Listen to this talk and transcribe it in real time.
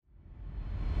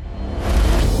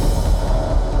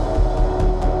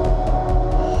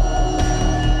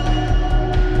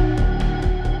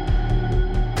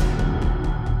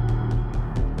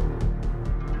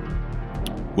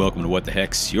What the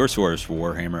Heck's, your source for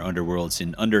Warhammer Underworlds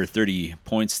in under 30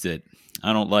 points that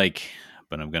I don't like,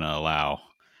 but I'm going to allow.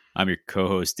 I'm your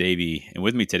co-host, Davey, and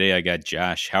with me today I got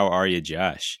Josh. How are you,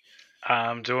 Josh?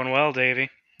 I'm doing well, Davey.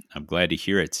 I'm glad to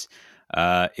hear it.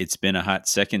 It's been a hot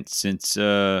second since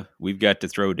we've got to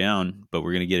throw down, but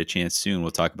we're going to get a chance soon.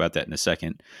 We'll talk about that in a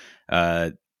second.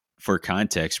 For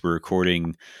context, we're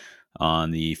recording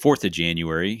on the 4th of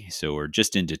January, so we're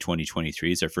just into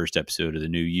 2023. It's our first episode of the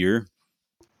new year.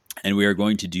 And we are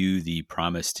going to do the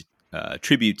promised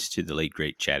tribute to the late,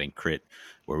 great Chatting Crit,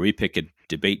 where we pick a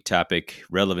debate topic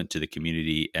relevant to the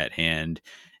community at hand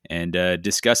and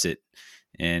discuss it.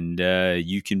 And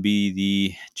you can be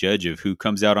the judge of who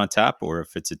comes out on top, or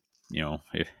if it's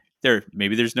if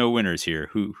maybe there's no winners here.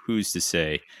 Who's to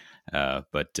say?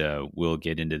 But we'll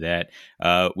get into that.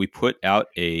 We put out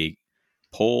a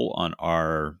poll on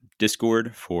our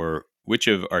Discord for which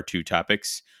of our two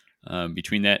topics.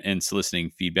 Between that and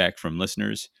soliciting feedback from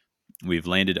listeners, we've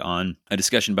landed on a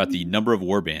discussion about the number of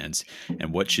warbands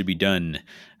and what should be done.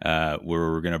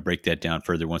 We're going to break that down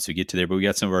further once we get to there. But we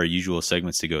got some of our usual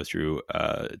segments to go through.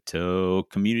 To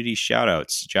community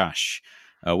shout-outs. Josh,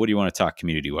 what do you want to talk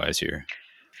community-wise here?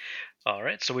 All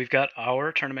right, so we've got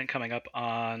our tournament coming up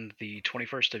on the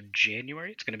 21st of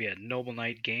January. It's going to be at Noble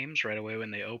Knight Games right away when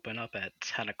they open up at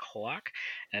 10 o'clock,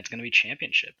 and it's going to be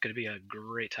championship. Going to be a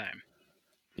great time.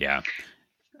 Yeah.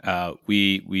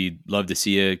 We'd love to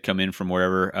see you come in from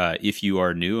wherever. If you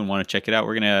are new and want to check it out,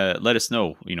 we're gonna let us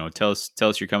know. Tell us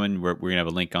you're coming. We're gonna have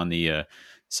a link on the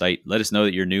site. Let us know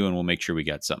that you're new, and we'll make sure we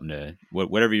got something to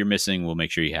whatever you're missing. We'll make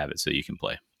sure you have it so you can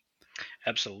play.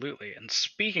 Absolutely. And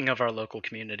speaking of our local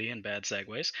community and bad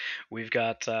segues, we've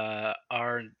got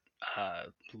our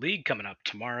league coming up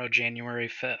tomorrow, January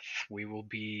 5th. We will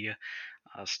be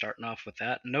starting off with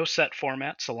that. No set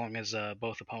format, so long as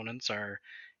both opponents are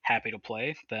happy to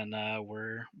play, then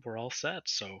we're all set.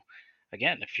 So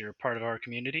again, if you're part of our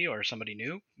community or somebody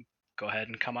new, go ahead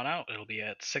and come on out. It'll be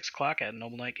at 6 o'clock at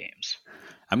Noble Knight Games.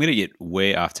 I'm going to get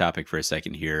way off topic for a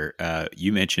second here.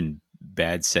 You mentioned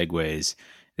bad segues.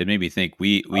 That made me think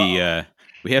we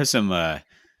have some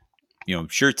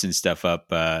shirts and stuff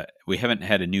up. We haven't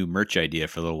had a new merch idea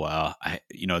for a little while.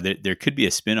 There could be a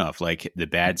spinoff like the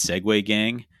Bad Segway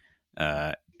Gang.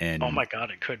 And oh my God,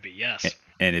 it could be, yes.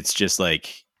 And it's just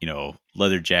like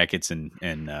leather jackets and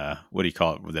what do you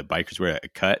call it? The bikers wear a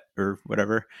cut or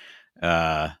whatever.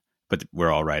 But we're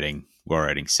all riding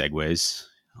segways.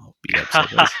 I'll beat up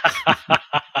segways.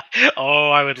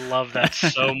 Oh, I would love that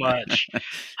so much.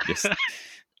 Just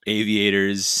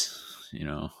aviators,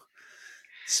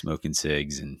 smoking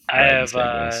cigs and I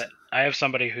segways. I have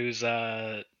somebody who's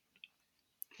real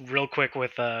quick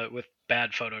with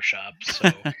bad Photoshop,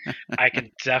 so I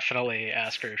can definitely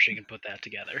ask her if she can put that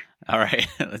together. All right,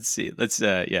 let's see.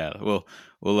 We'll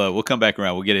come back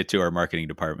around. We'll get it to our marketing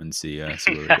department and see where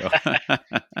we go.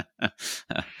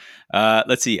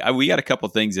 Let's see. We got a couple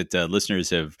things that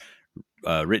listeners have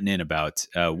written in about.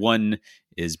 One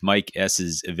is Mike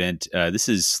S's event. This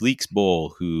is Sleek's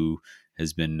Bowl, who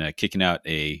has been kicking out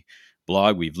a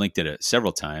blog. We've linked it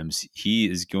several times. He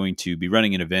is going to be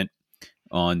running an event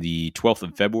on the 12th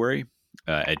of February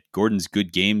at Gordon's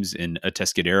Good Games in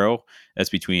Atascadero. That's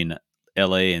between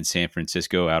LA and San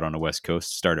Francisco out on the West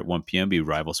Coast. Start at 1 p.m. Be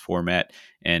Rivals format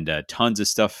and tons of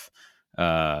stuff,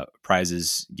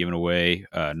 prizes given away,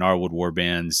 Gnarlwood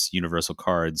warbands, universal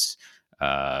cards,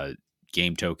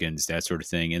 game tokens, that sort of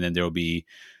thing. And then there'll be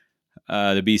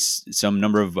some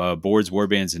number of boards,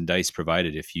 warbands, and dice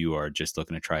provided if you are just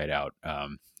looking to try it out.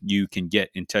 You can get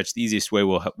in touch. The easiest way,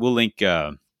 we'll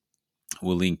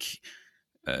link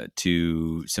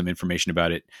to some information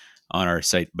about it on our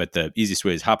site, but the easiest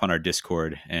way is hop on our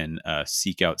Discord and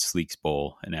seek out Sleek's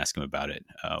Bowl and ask him about it.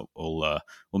 We'll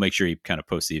make sure he kind of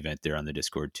posts the event there on the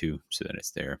Discord too, so that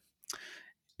it's there.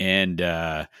 And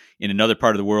in another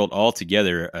part of the world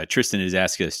altogether, Tristan has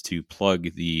asked us to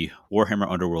plug the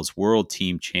Warhammer Underworld's World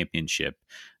Team Championship.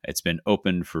 It's been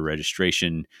open for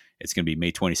registration. It's going to be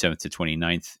May 27th to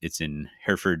 29th. It's in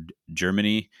Herford,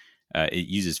 Germany. It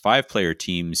uses 5-player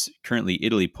teams. Currently,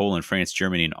 Italy, Poland, France,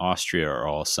 Germany, and Austria are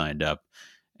all signed up.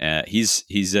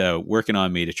 He's working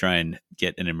on me to try and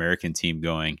get an American team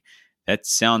going. That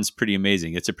sounds pretty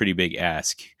amazing. It's a pretty big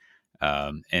ask.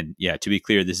 And yeah, to be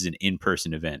clear, this is an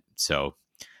in-person event. So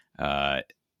I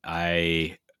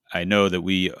know that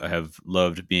we have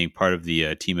loved being part of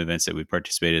the team events that we've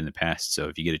participated in the past. So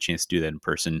if you get a chance to do that in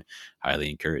person, highly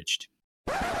encouraged.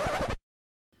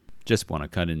 Just want to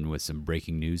cut in with some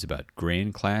breaking news about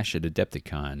Grand Clash at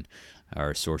Adepticon.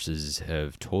 Our sources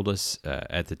have told us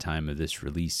at the time of this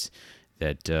release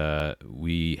that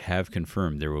we have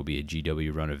confirmed there will be a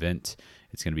GW Run event.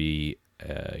 It's going to be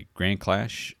Grand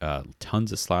Clash.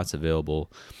 Tons of slots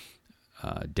available.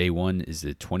 Day one is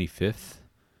the 25th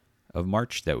of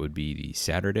March. That would be the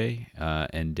Saturday.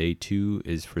 And day two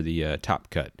is for the Top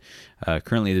Cut.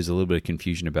 Currently, there's a little bit of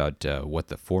confusion about what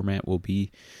the format will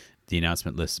be. The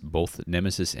announcement lists both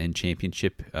Nemesis and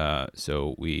Championship,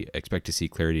 so we expect to see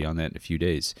clarity on that in a few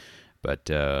days. But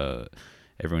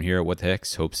everyone here at What the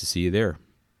Hex hopes to see you there.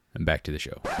 And back to the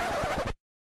show.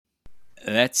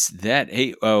 That's that.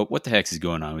 Hey, what the heck is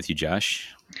going on with you,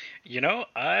 Josh?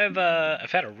 I've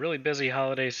had a really busy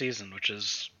holiday season, which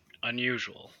is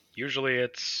unusual. Usually,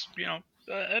 it's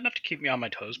enough to keep me on my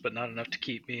toes, but not enough to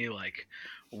keep me like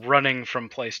running from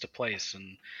place to place,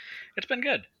 and it's been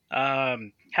good.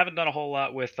 Haven't done a whole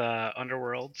lot with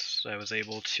Underworlds. I was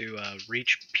able to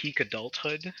reach peak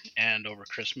adulthood, and over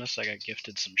Christmas I got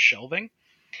gifted some shelving.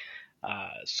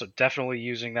 So definitely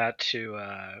using that to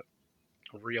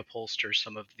reupholster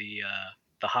some of the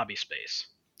hobby space.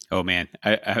 Oh man,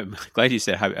 I'm glad you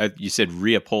said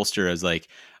reupholster. I was like,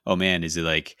 oh man, is it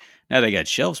like now that I got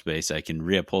shelf space, I can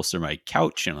reupholster my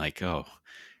couch? And I'm like, oh,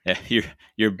 yeah,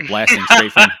 you're blasting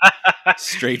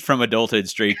straight from adulthood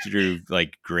straight through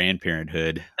like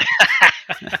grandparenthood.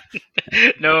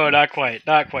 No, not quite.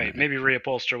 Maybe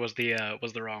reupholster was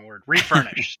the wrong word.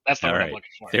 Refurnish. That's the word I'm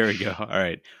looking for. There we go. All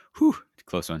right. Whew,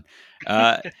 close one.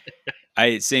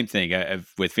 Same thing.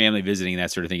 With family visiting and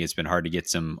that sort of thing, it's been hard to get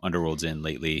some Underworlds in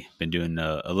lately. Been doing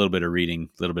a little bit of reading,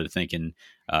 a little bit of thinking.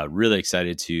 Really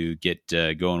excited to get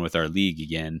going with our league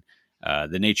again.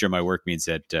 The nature of my work means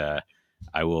that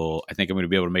I think I'm going to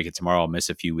be able to make it tomorrow. I'll miss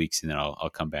a few weeks and then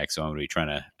I'll come back. So I'm going to be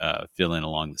trying to fill in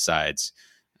along the sides.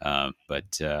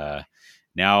 But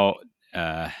now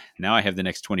I have the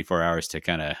next 24 hours to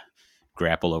kind of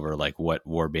grapple over like what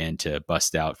warband to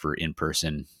bust out for in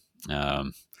person.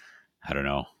 I don't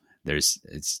know.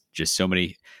 It's just so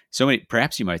many.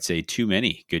 Perhaps you might say too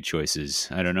many good choices.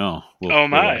 I don't know.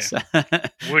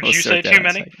 Would you say too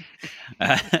many?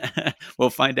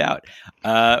 We'll find out.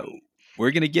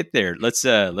 We're gonna get there.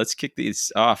 Let's kick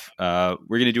these off. We're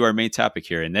gonna do our main topic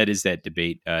here, and that is that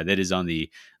debate that is on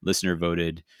the listener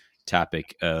voted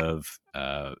topic of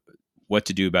what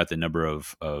to do about the number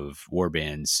of war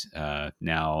bands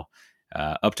now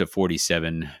up to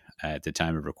 47 at the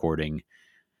time of recording.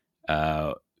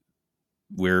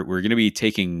 We're going to be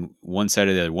taking one side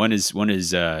or the other. One is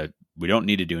we don't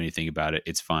need to do anything about it.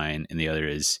 It's fine. And the other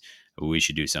is we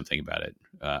should do something about it.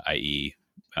 I.e.,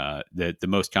 the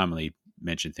most commonly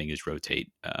mentioned thing is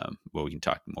rotate. Well, we can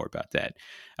talk more about that.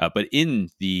 But in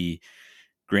the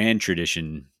grand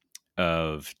tradition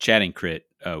of chatting crit,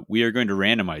 we are going to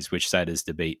randomize which side of this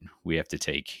debate we have to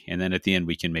take. And then at the end,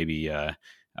 we can maybe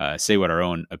say what our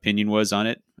own opinion was on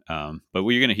it. But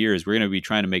what you're going to hear is we're going to be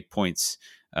trying to make points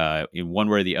in one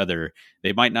way or the other.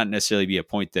 They might not necessarily be a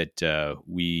point that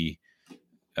we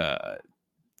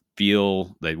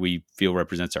feel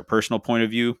represents our personal point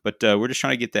of view, but we're just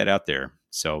trying to get that out there.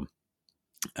 So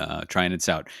trying this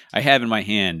out. I have in my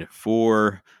hand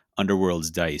 4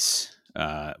 Underworld's dice.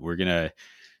 We're going to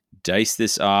dice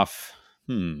this off.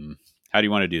 How do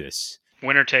you want to do this?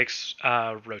 Winner takes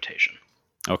rotation.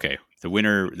 Okay. The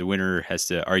winner has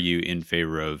to argue in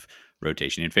favor of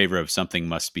rotation, in favor of something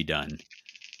must be done.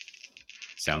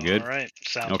 Sound good? All right.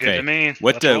 Sounds good to me.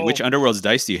 Which Underworld's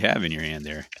dice do you have in your hand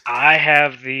there? I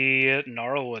have the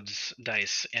Gnarlwoods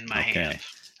dice in my hand.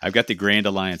 I've got the Grand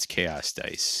Alliance Chaos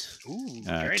dice. Ooh,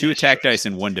 2 attack dice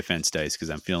and 1 defense dice because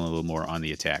I'm feeling a little more on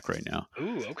the attack right now.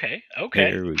 Ooh, okay.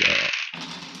 There we go.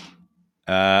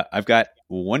 I've got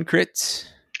 1 crit.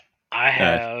 I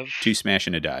have 2 smash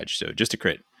and a dodge, so just a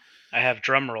crit. I have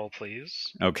drum roll,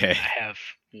 please. Okay. I have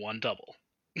 1 double.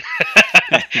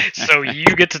 So you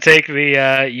get to take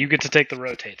the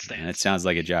rotate stance. That sounds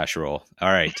like a Josh roll.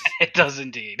 All right. It does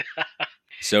indeed.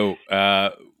 So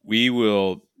we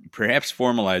will perhaps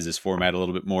formalize this format a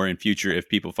little bit more in future if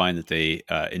people find that they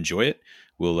enjoy it.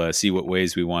 We'll see what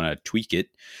ways we want to tweak it.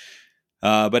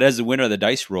 But as the winner of the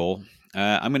dice roll,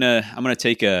 I'm gonna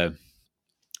take a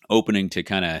opening to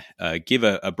kind of give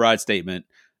a broad statement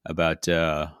about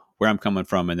where I'm coming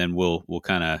from, and then we'll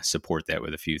kind of support that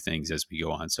with a few things as we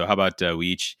go on. So how about we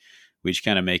each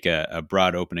kind of make a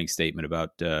broad opening statement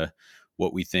about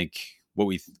what we think,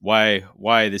 why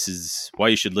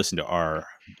you should listen to our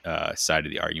side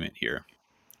of the argument here.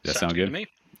 Does that sound good to me?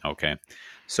 Okay.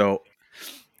 So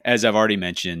as I've already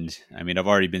mentioned, I mean, I've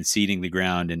already been seeding the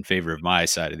ground in favor of my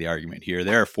side of the argument here.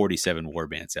 There are 47 war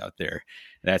bands out there.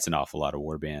 That's an awful lot of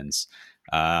war bands.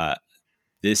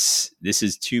 This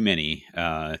is too many.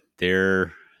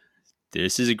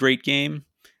 This is a great game,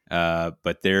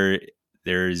 but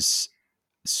there's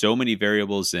so many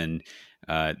variables, and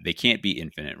They can't be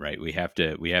infinite, right? We have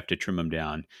to trim them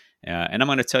down, and I'm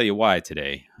going to tell you why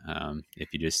today.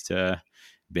 If you just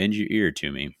bend your ear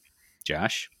to me,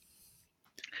 Josh.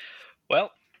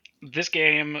 Well, this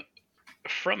game,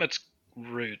 from its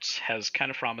roots, has kind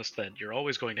of promised that you're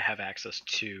always going to have access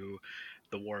to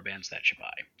the warbands that you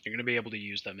buy. You're going to be able to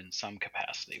use them in some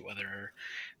capacity, whether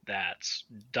that's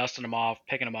dusting them off,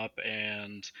 picking them up,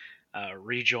 and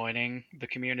rejoining the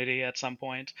community at some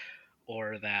point,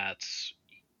 or that's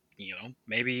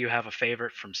maybe you have a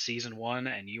favorite from season one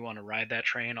and you want to ride that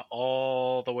train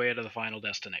all the way to the final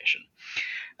destination.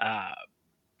 Uh,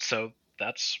 so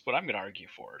that's what I'm going to argue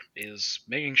for, is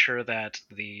making sure that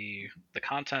the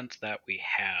content that we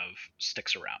have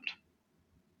sticks around.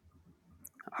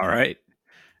 All right.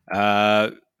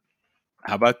 Uh,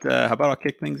 how about I'll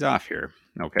kick things off here?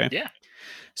 Okay. Yeah.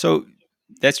 So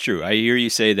that's true. I hear you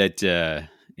say that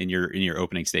in your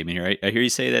opening statement here. I hear you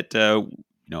say that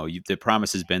the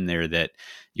promise has been there that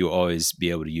you'll always be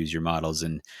able to use your models,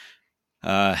 and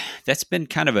that's been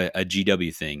kind of a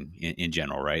GW thing in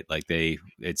general, right? Like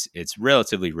it's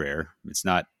relatively rare. It's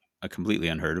not a completely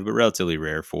unheard of, but relatively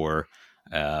rare for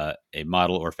a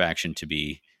model or faction to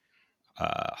be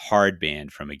hard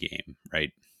banned from a game,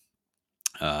 right?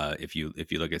 If you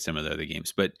look at some of the other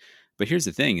games, but here's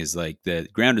the thing: is like the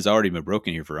ground has already been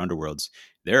broken here for Underworlds.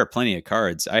 There are plenty of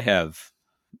cards. I have,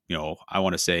 I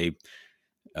want to say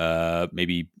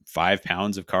maybe 5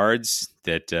 pounds of cards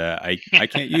that I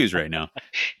can't use right now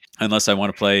unless I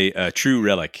want to play a true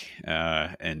relic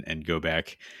and go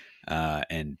back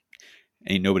and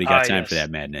ain't nobody got time for Yes, that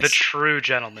the madness. true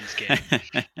gentleman's game.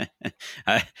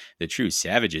 The true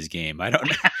savages game. I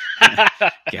don't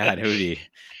God, it would be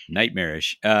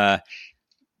nightmarish.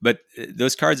 But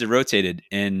those cards are rotated,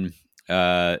 and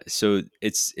so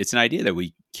it's an idea that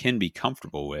we can be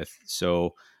comfortable with.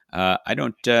 So I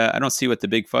don't see what the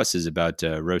big fuss is about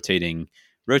rotating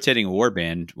a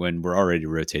warband when we're already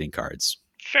rotating cards.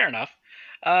 Fair enough.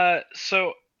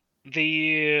 So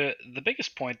the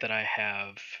biggest point that I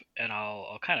have, and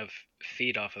I'll kind of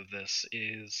feed off of this,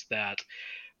 is that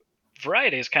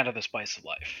variety is kind of the spice of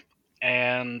life,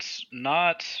 and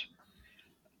not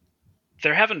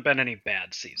there haven't been any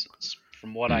bad seasons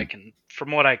Mm.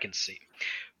 from what I can see,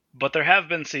 but there have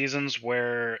been seasons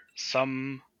where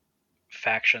some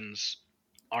factions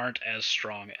aren't as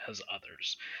strong as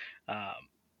others. Um,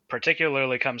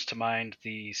 Particularly comes to mind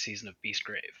the season of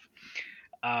Beastgrave.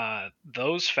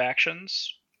 Those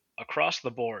factions across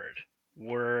the board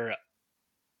were,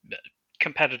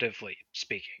 competitively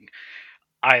speaking,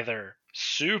 either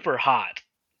super hot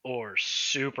or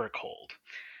super cold.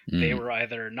 They Mm. were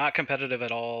either not competitive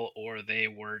at all or they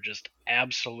were just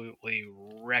absolutely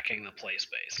wrecking the play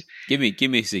space. Give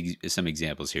me some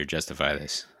examples here. Justify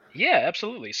this. Yeah,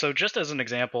 absolutely. So just as an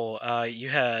example, you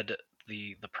had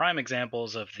the prime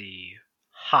examples of the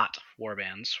hot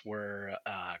warbands were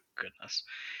goodness.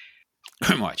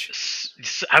 Watch.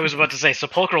 I was about to say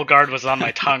Sepulchral Guard was on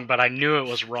my tongue, but I knew it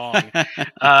was wrong.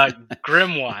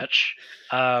 Grimwatch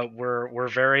were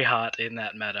very hot in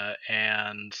that meta,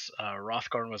 and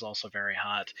Rothgorn was also very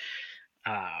hot.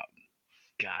 Uh,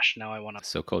 Gosh, now I want to.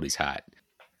 So cold he's hot.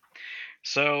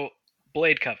 So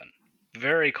Blade Coven,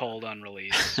 very cold on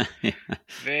release.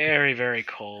 Very, very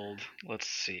cold. Let's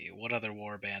see. What other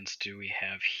warbands do we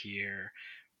have here?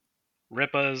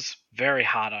 Rippa's very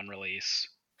hot on release.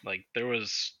 Like there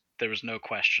was no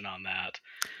question on that.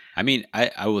 I mean,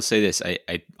 I will say this. I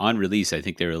on release, I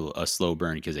think they were a slow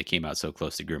burn because they came out so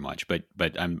close to Grimwatch.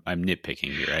 But I'm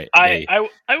nitpicking here. Right? I They I,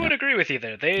 I yeah would agree with you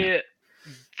there. yeah.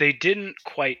 They didn't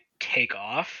quite take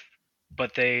off,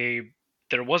 but there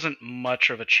wasn't much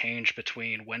of a change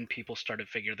between when people started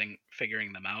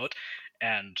figuring them out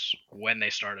and when they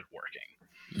started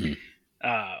working.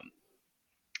 Mm. Um,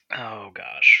 oh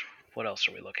gosh, what else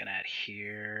are we looking at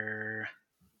here?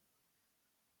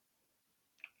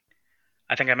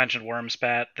 I think I mentioned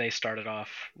Wormspat. They started off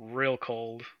real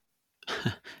cold.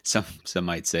 Some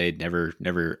might say never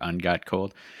ungot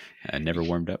cold, never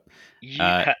warmed up.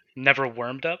 Uh, Never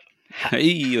wormed up.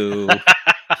 Hey-o.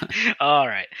 All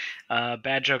right.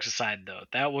 Bad jokes aside, though,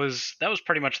 that was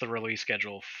pretty much the release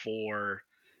schedule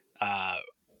uh,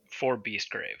 for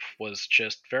Beastgrave. Was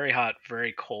just very hot,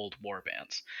 very cold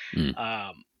warbands. Mm.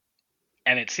 Um,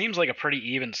 and it seems like a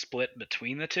pretty even split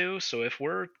between the two. So if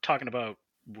we're talking about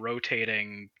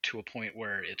rotating to a point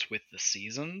where it's with the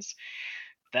seasons,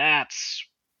 that's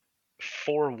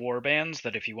four warbands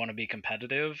that, if you want to be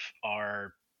competitive,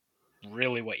 are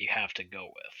really what you have to go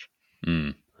with.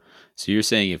 Mm. So you're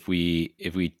saying if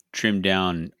we trim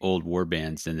down old war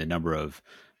bands, then the number of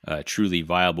truly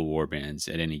viable warbands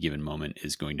at any given moment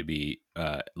is going to be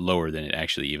lower than it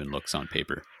actually even looks on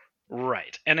paper.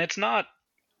 Right, and it's not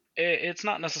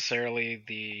necessarily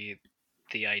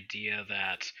the idea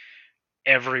that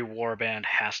every warband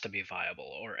has to be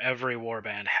viable or every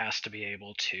warband has to be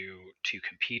able to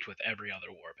compete with every other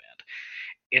warband.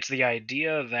 It's the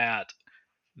idea that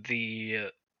the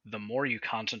the more you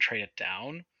concentrate it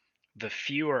down, the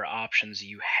fewer options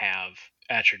you have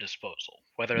at your disposal.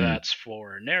 Whether Mm, that's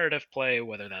for narrative play,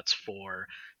 whether that's for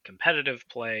competitive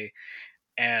play,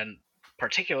 and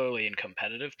particularly in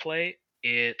competitive play,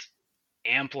 it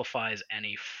amplifies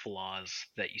any flaws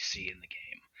that you see in the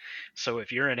game. So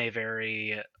if you're in a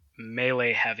very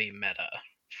melee heavy meta,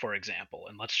 for example,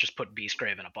 and let's just put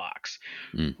Beastgrave in a box,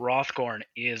 mm. Wrathgorn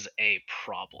is a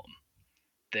problem.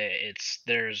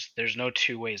 There's no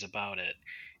two ways about it.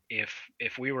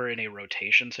 If we were in a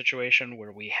rotation situation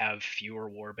where we have fewer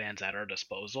warbands at our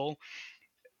disposal,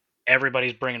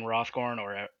 everybody's bringing Wrathgorn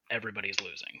or everybody's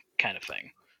losing, kind of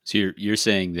thing. So you're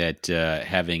saying that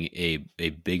having a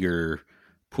bigger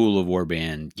pool of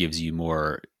warband gives you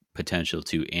more potential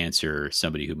to answer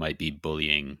somebody who might be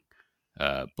bullying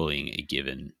a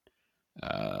given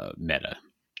meta.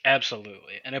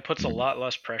 Absolutely, and it puts a Mm. lot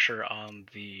less pressure on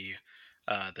the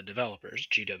developers,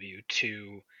 GW,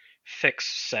 to fix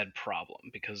said problem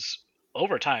because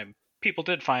over time people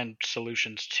did find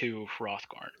solutions to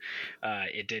Hrothgorn.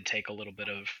 It did take a little bit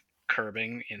of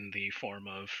curbing in the form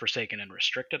of Forsaken and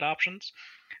restricted options,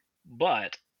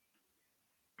 but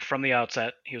from the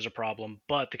outset he was a problem.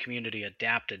 But the community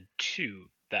adapted to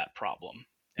that problem,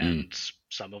 Mm. and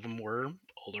some of them were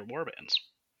older warbands.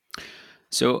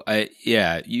 So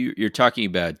you're talking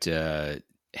about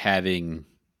having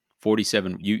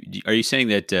 47. Are you saying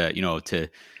that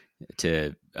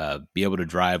to be able to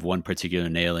drive one particular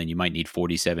nail in, you might need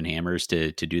 47 hammers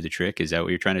to do the trick? Is that what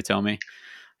you're trying to tell me?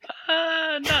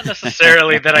 Not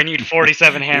necessarily that I need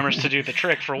 47 hammers to do the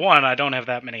trick. For one, I don't have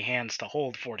that many hands to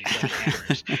hold 47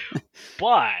 hammers.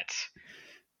 But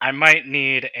I might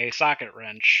need a socket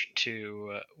wrench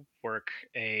to work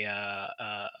a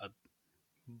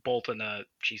bolt and a.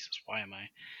 Jesus, why am I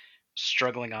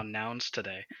struggling on nouns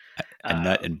today? A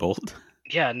nut and bolt.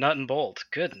 Yeah, nut and bolt.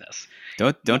 Goodness.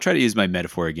 Don't try to use my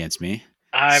metaphor against me,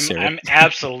 sir. I'm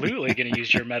absolutely going to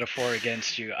use your metaphor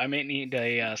against you. I may need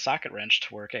a socket wrench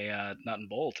to work a nut and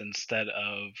bolt instead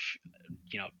of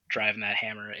driving that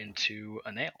hammer into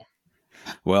a nail.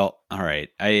 Well, all right.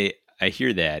 I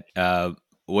hear that.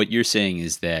 What you're saying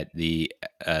is that the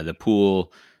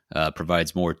pool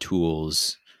provides more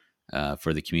tools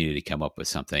for the community to come up with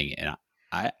something, and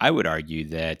I would argue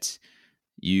that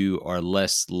you are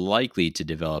less likely to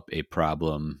develop a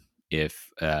problem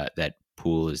if that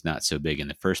pool is not so big in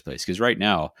the first place. Because right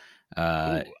now,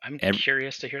 Ooh, I'm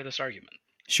curious to hear this argument.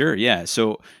 sure, yeah.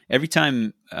 So every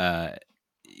time,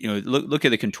 look at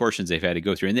the contortions they've had to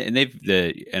go through,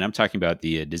 and I'm talking about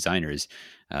the designers.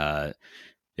 Uh,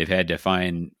 they've had to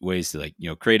find ways to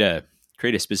create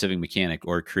a specific mechanic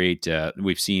or create.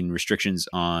 We've seen restrictions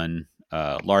on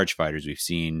large fighters. We've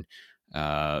seen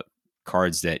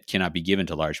cards that cannot be given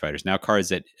to large fighters. Now, cards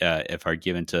that if are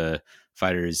given to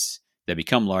fighters that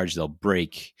become large, they'll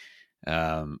break.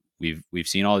 We've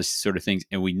seen all these sort of things,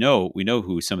 and we know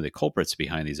who some of the culprits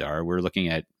behind these are. We're looking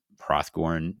at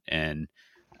Hrothgorn and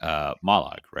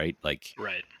Mollog, right? Like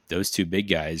Right. those two big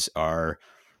guys are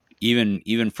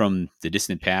even from the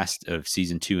distant past of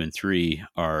season 2 and 3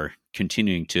 are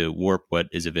continuing to warp what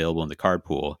is available in the card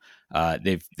pool.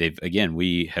 They've again,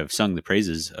 we have sung the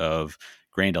praises of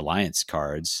Grand Alliance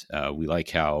cards. We like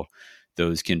how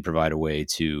those can provide a way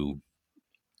to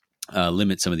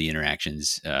limit some of the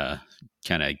interactions,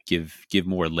 kind of give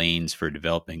more lanes for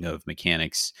developing of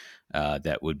mechanics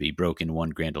that would be broken in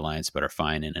one Grand Alliance but are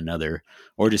fine in another,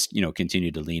 or just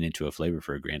continue to lean into a flavor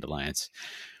for a Grand Alliance.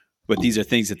 But these are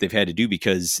things that they've had to do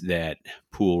because that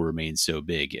pool remains so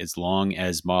big. As long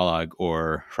as Mollog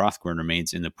or Hrothgorn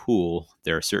remains in the pool,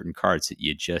 there are certain cards that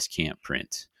you just can't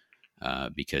print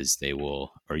because they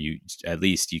will, or at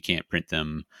least you can't print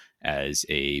them as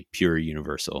a pure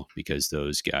universal because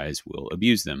those guys will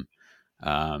abuse them,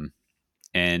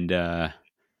 and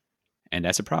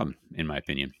that's a problem in my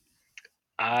opinion.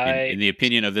 In the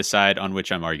opinion of the side on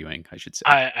which I'm arguing, I should say.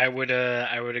 I would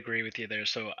agree with you there.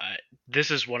 So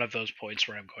this is one of those points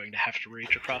where I'm going to have to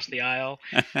reach across the aisle,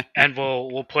 and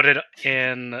we'll put it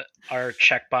in our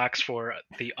checkbox for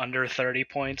the under 30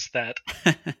 points that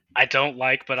I don't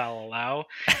like, but I'll allow.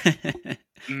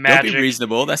 Magic. Don't be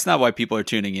reasonable. That's not why people are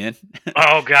tuning in.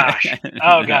 Oh gosh.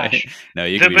 Oh gosh. No,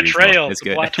 you the can be betrayal, That's the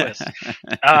good. plot twist.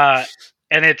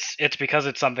 And it's because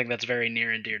it's something that's very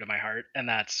near and dear to my heart, and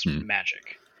that's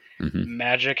Magic. Hmm.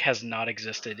 Magic has not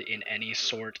existed in any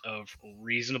sort of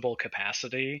reasonable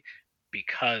capacity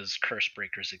because curse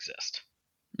breakers exist.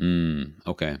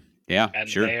 Okay. Yeah, And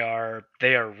sure.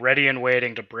 they are ready and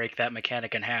waiting to break that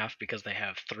mechanic in half because they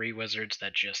have 3 wizards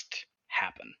that just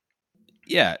happen.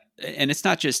 Yeah, and it's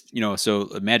not just, so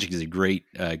Magic is a great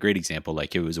example.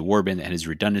 Like, it was a warband that has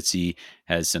redundancy,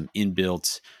 has some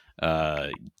inbuilt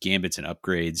gambits and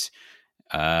upgrades,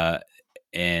 uh,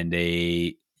 and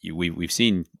we've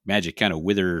seen Magic kind of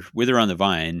wither on the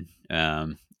vine,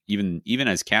 even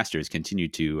as casters continue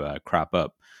to crop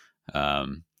up.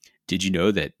 Um, did you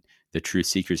know that the Truth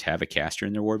Seekers have a caster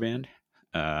in their warband?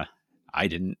 I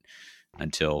didn't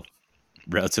until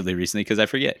relatively recently, because I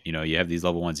forget. You have these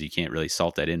level ones, you can't really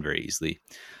salt that in very easily.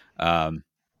 Um,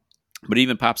 but it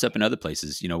even pops up in other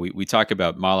places. We talk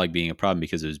about Molag being a problem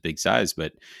because of his big size,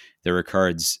 but there were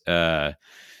cards that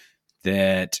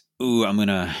I'm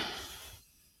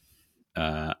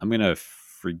gonna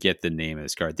forget the name of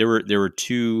this card. There were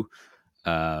two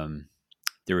um,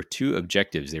 there were two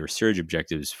objectives. They were surge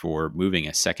objectives for moving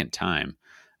a second time.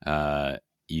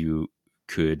 You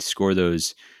could score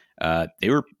those. They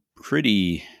were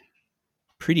pretty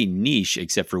niche,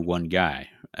 except for one guy.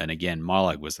 And again,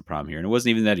 Molag was the problem here. And it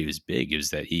wasn't even that he was big; it was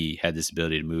that he had this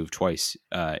ability to move twice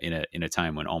in a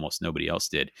time when almost nobody else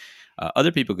did.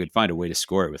 Other people could find a way to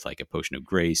score it with, like, a potion of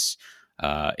grace.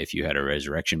 If you had a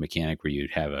resurrection mechanic where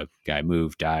you'd have a guy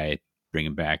move, die, bring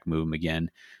him back, move him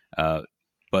again.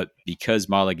 But because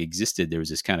Molag existed, there was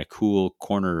this kind of cool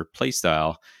corner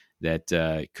playstyle that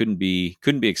couldn't be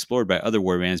explored by other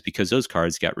warbands, because those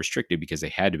cards got restricted, because they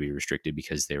had to be restricted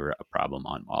because they were a problem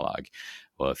on Molag.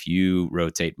 Well, if you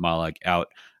rotate Molag out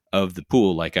of the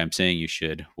pool, like I'm saying you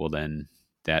should, well, then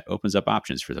that opens up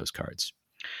options for those cards.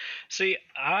 See,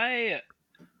 I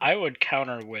would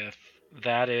counter with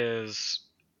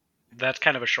that's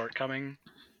kind of a shortcoming,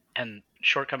 and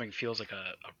shortcoming feels like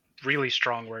a really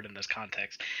strong word in this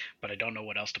context, but I don't know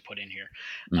what else to put in here.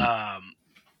 Mm, Um,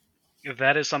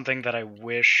 that is something that I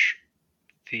wish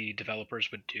the developers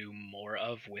would do more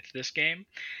of with this game,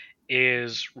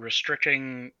 is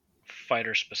restricting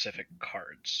fighter specific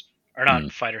cards, or not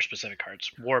mm, fighter specific cards,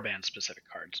 warband specific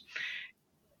cards,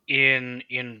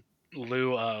 in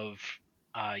lieu of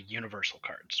universal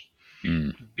cards.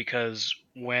 mm, Because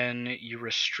when you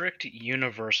restrict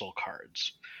universal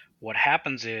cards, what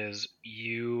happens is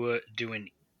you do an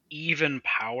even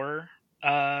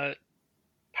uh,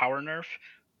 power nerf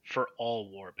for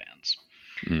all warbands.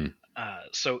 mm.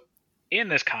 So in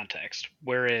this context,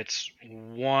 where it's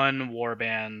one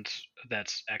warband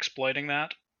that's exploiting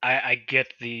that, I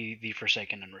get the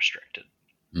Forsaken and Restricted,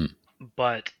 Mm.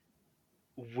 but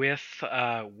with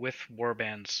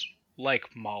warbands like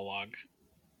Mollog,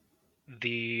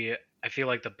 the I feel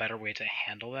like the better way to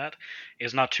handle that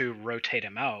is not to rotate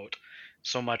him out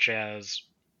so much as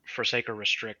forsake or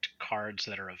restrict cards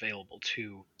that are available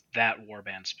to that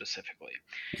warband specifically.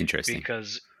 Interesting.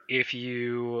 Because if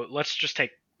you let's just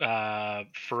take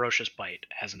Ferocious Bite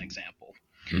as an example.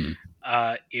 Mm.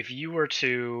 If you were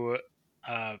to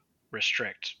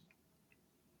restrict,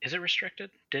 is it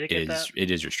restricted? Did it It get that? is. It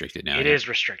is restricted now. It Yeah. is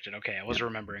restricted. Okay, I was Yep.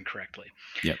 remembering correctly.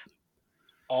 Yep.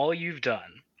 All you've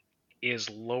done is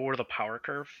lower the power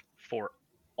curve for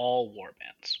all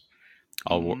warbands.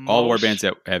 All warbands Most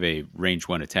that have a range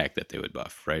one attack that they would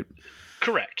buff, right?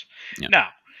 correct. Yeah. Now,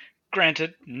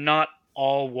 granted, not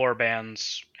all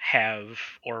warbands have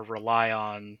or rely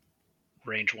on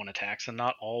range one attacks, and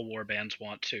not all warbands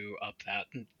want to up that.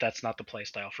 That's not the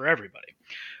playstyle for everybody.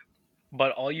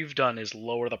 But all you've done is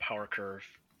lower the power curve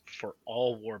for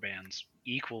all warbands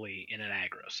equally in an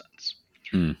aggro sense.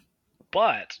 Mm.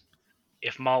 But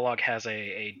if Mollog has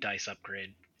a dice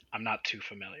upgrade, I'm not too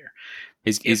familiar.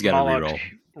 He's If got a Mollog, reroll.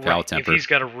 Foul right, if temper. he's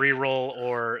got a reroll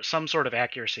or some sort of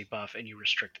accuracy buff, and you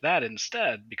restrict that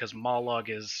instead because Mollog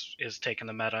is taking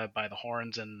the meta by the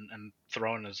horns and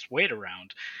throwing his weight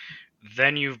around,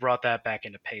 then you've brought that back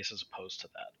into pace as opposed to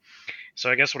that. So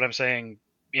I guess what I'm saying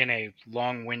in a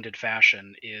long-winded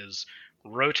fashion is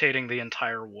rotating the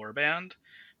entire warband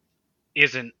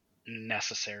isn't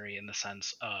necessary in the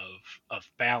sense of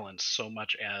balance so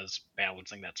much as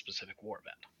balancing that specific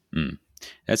warband. Mm.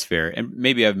 That's fair. And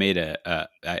maybe I've made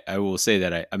I will say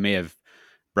that I may have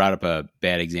brought up a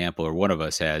bad example, or one of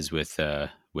us has, with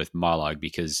Molag,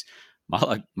 because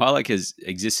Molag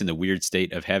exists in the weird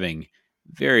state of having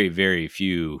very, very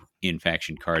few in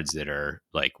faction cards that are,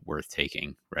 like, worth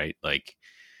taking, right? Like,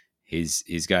 he's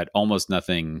got almost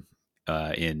nothing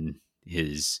in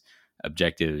his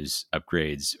objectives,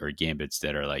 upgrades, or gambits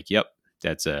that are like, yep,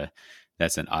 that's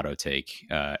an auto take.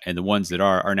 And the ones that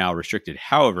are now restricted.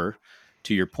 However,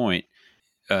 to your point,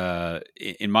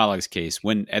 in Mollog's case,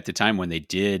 when at the time when they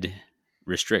did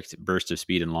restrict Burst of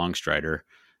Speed and Longstrider,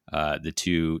 the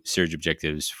two surge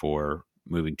objectives for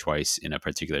moving twice in a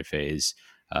particular phase,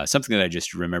 something that I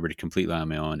just remembered completely on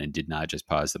my own and did not just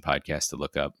pause the podcast to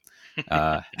look up.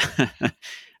 Uh,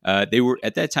 they were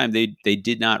at that time they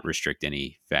did not restrict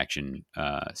any faction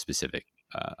specific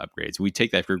upgrades. We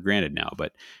take that for granted now,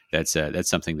 but that's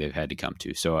something they've had to come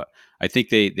to. So I think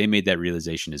they made that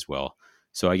realization as well.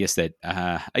 So I guess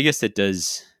that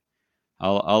does.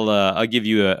 I'll give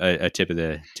you a tip of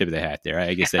the hat there.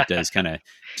 I guess that does kind of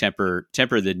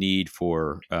temper the need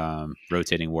for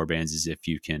rotating warbands, as if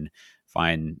you can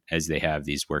find, as they have,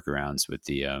 these workarounds with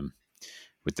the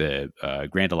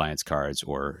Grand Alliance cards,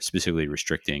 or specifically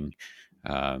restricting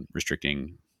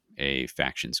a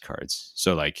factions cards.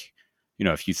 So, like,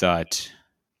 if you thought,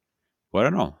 well, I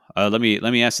don't know. Let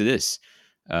me ask you this: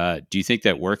 do you think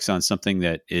that works on something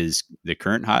that is the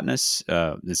current hotness?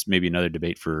 This may be another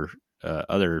debate for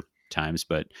other times,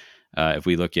 but if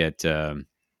we look at the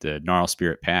Gnarl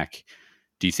Spirit pack,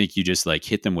 do you think you just like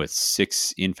hit them with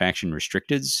 6 in faction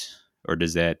restricteds, or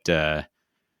does that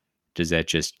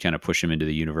just kind of push them into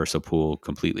the universal pool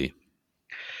completely?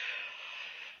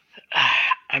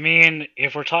 I mean,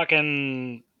 if we're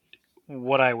talking,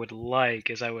 what I would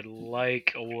like is, I would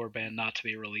like a warband not to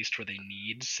be released where they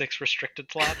need 6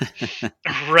 restricted slots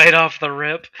right off the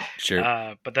rip.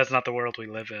 Sure. But that's not the world we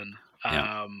live in.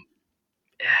 Yeah.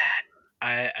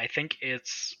 I think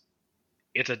it's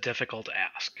a difficult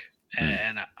ask,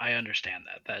 and I understand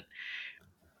that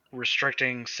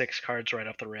restricting 6 cards right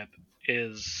off the rip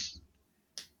is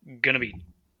gonna be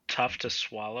tough to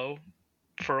swallow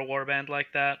for a warband like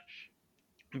that,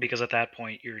 because at that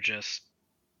point you're just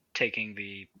taking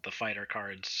the fighter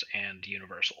cards and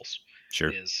universals.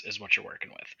 Sure. Is what you're working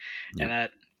with. Yeah. And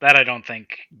that I don't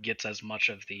think gets as much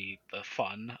of the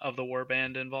fun of the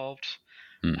warband involved.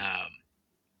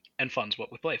 And fun's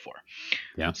what we play for.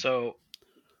 Yeah. So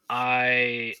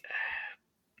I,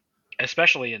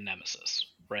 especially in Nemesis,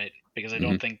 right? Because I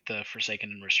don't think the Forsaken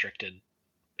and Restricted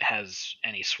has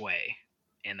any sway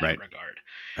in that regard.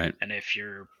 Right. And if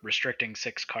you're restricting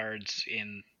 6 cards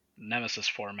in Nemesis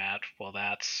format, well,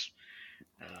 that's,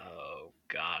 oh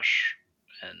gosh,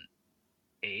 an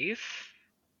eighth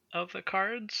of the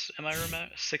cards. Am I remember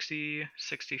 60,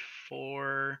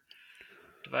 64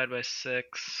 divided by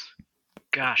 6?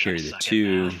 Gosh, Carry I the suck 2.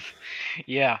 at math.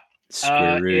 Yeah,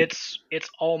 Square root. it's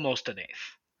almost an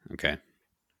eighth. Okay.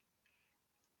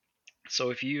 So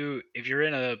if you're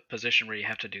in a position where you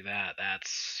have to do that,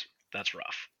 that's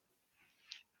rough.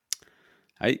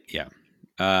 I hear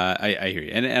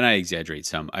you, and I exaggerate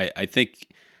some. I think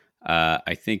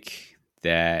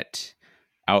that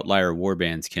outlier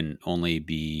warbands can only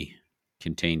be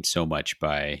contained so much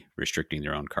by restricting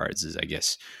their own cards. Is, I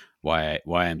guess, why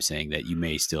I'm saying that you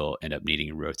may still end up needing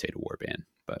to rotate a warband.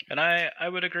 But and I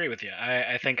would agree with you.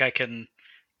 I think I can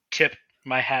tip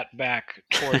my hat back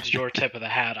towards your tip of the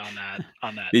hat on that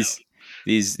note.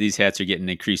 These hats are getting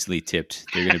increasingly tipped.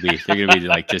 They're gonna be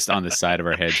like just on the side of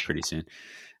our heads pretty soon.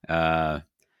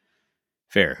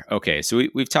 Fair. Okay, so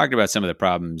we've talked about some of the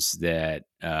problems that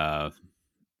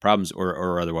problems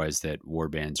or otherwise that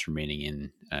warbands remaining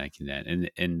in that,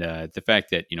 and the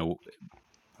fact that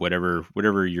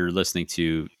whatever you're listening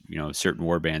to, certain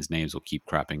warbands names will keep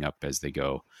cropping up as they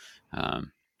go.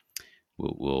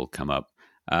 Will come up.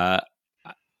 Are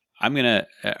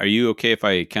you okay if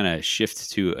I kind of shift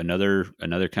to another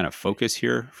kind of focus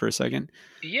here for a second?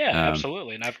 Yeah,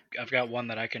 absolutely. And I've got one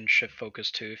that I can shift focus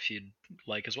to if you'd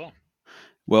like as well.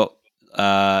 Well,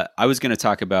 I was going to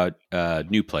talk about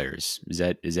new players. Is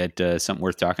that something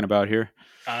worth talking about here?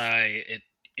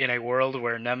 In a world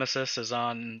where Nemesis is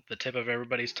on the tip of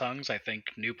everybody's tongues, I think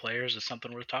new players is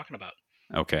something worth talking about.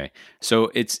 Okay,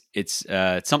 so it's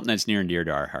something that's near and dear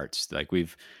to our hearts. Like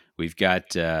we've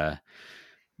got a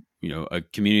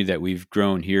community that we've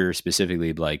grown here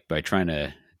specifically, like by trying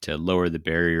to lower the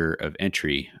barrier of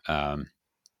entry. I've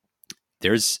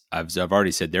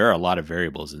already said there are a lot of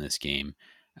variables in this game,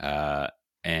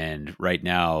 and right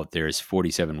now there's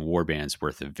 47 warbands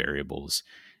worth of variables.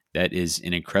 That is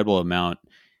an incredible amount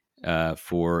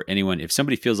for anyone. If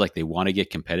somebody feels like they want to get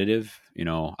competitive,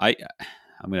 I'm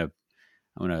gonna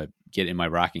get in my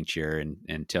rocking chair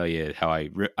and tell you how I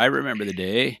remember the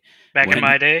day in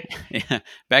my day. Yeah,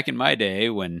 back in my day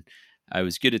when I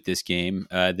was good at this game,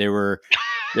 there were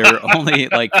only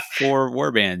like 4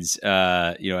 warbands,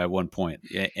 at one point,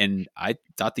 and I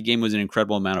thought the game was an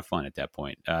incredible amount of fun at that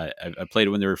point. I played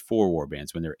it when there were 4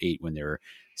 warbands, when there were 8, when there were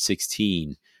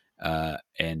 16,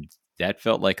 and that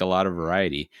felt like a lot of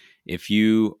variety. If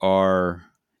you are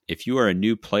a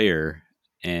new player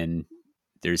and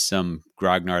there's some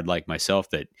grognard like myself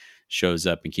that shows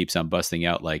up and keeps on busting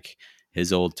out like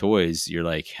his old toys. You're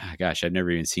like, oh, gosh, I've never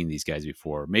even seen these guys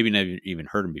before, maybe never even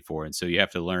heard them before, and so you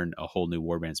have to learn a whole new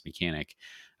warbands mechanic.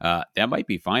 That might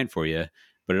be fine for you,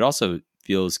 but it also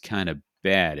feels kind of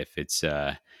bad if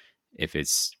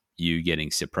it's you getting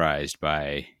surprised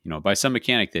by by some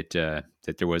mechanic that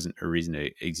there wasn't a reason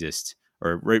to exist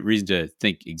or reason to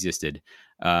think existed.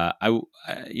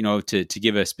 To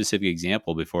give a specific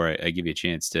example before I give you a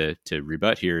chance to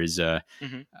rebut here is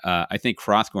Hmm. I think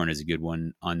Hrothgorn is a good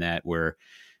one on that, where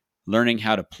learning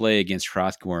how to play against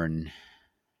Hrothgorn,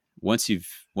 once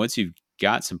you've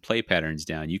got some play patterns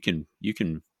down, you can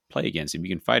play against him, you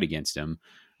can fight against him.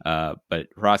 But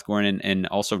Hrothgorn and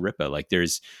also Ripa, like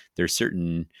there's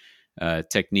certain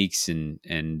techniques and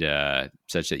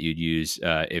such that you'd use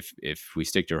if we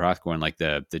stick to Hrothgorn, like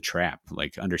the trap,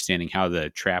 like understanding how the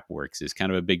trap works is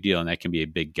kind of a big deal, and that can be a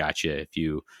big gotcha if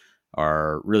you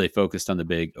are really focused on the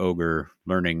big ogre,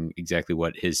 learning exactly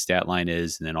what his stat line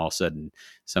is, and then all of a sudden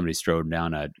somebody's throwing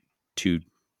down two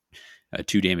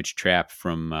two damage trap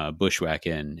from Bushwhack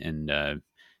and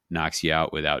knocks you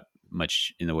out without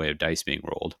much in the way of dice being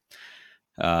rolled.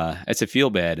 That's a feel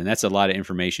bad, and that's a lot of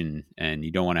information, and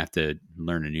you don't want to have to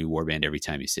learn a new warband every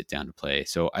time you sit down to play.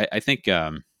 So I think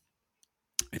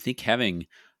having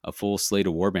a full slate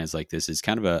of warbands like this is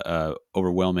kind of a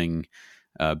overwhelming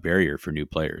barrier for new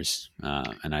players,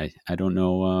 and I don't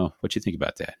know what you think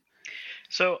about that.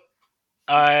 So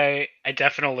I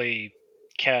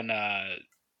can uh,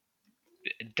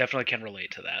 definitely can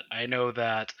relate to that. I know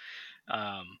that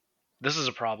um, this is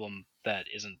a problem that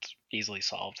isn't easily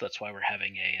solved. That's why we're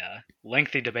having a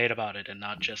lengthy debate about it, and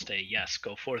not just a yes,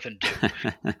 go forth and do.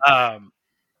 Um,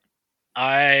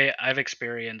 I've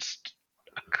experienced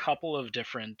a couple of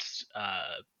different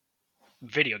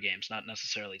video games, not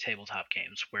necessarily tabletop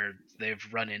games, where they've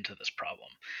run into this problem.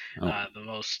 Oh, The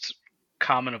most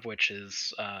common of which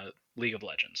is League of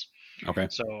Legends. okay.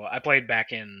 So I played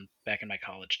back in my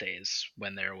college days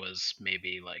when there was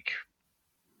maybe like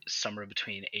somewhere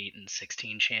between 8 and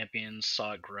 16 champions.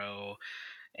 Saw it grow,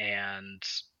 and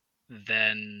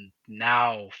then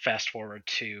now fast forward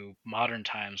to modern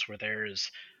times where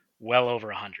there's well over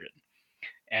 100,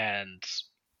 and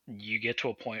you get to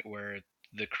a point where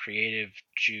the creative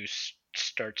juice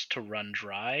starts to run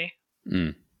dry,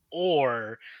 Mm,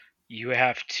 or you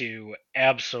have to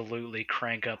absolutely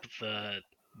crank up the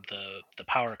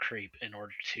power creep in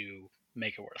order to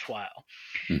make it worthwhile.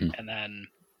 hmm And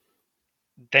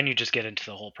then you just get into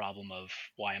the whole problem of,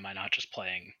 why am I not just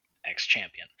playing X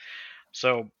champion?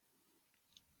 So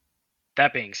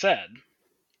that being said,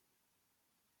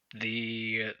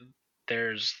 the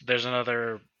there's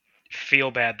another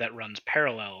feel bad that runs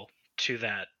parallel to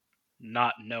that,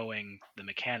 not knowing the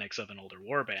mechanics of an older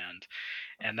warband,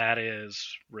 and that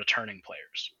is returning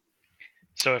players.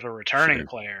 So if a returning Sure.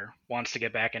 player wants to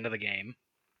get back into the game,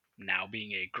 now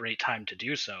being a great time to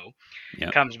do so,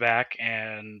 Yep. comes back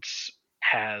and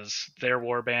has their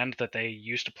warband that they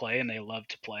used to play and they love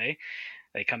to play.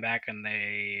 They come back and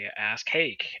they ask,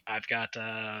 "Hey, I've got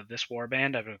this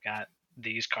warband. I've got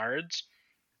these cards.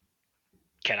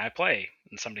 Can I play?"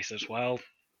 And somebody says, "Well,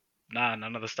 nah,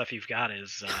 none of the stuff you've got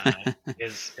is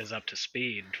up to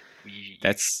speed.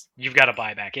 That's You've got to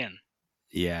buy back in."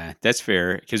 Yeah, that's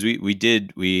fair, because we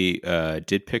did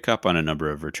pick up on a number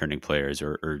of returning players,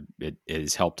 or it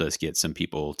has helped us get some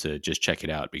people to just check it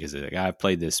out because they're like, I've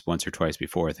played this once or twice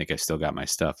before. I think I still got my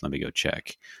stuff. Let me go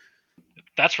check.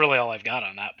 That's really all I've got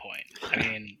on that point. I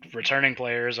mean, returning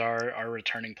players are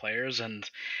returning players, and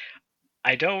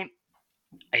I don't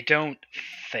I don't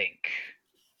think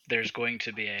there's going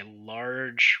to be a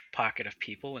large pocket of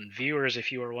people, and viewers,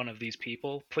 if you are one of these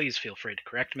people, please feel free to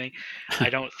correct me. I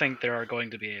don't think there are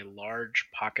going to be a large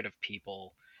pocket of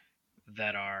people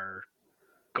that are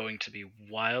going to be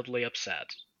wildly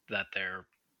upset that their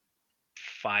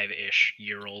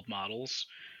 5-ish-year-old models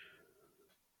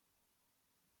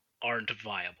aren't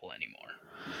viable anymore.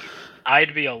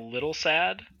 I'd be a little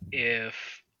sad if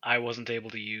I wasn't able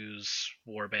to use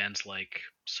warbands like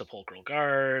Sepulchral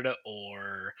Guard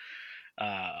or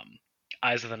um,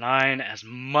 Eyes of the Nine. As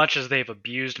much as they've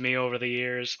abused me over the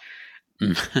years,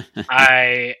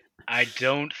 I I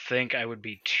don't think I would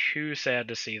be too sad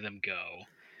to see them go.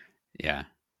 Yeah,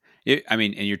 I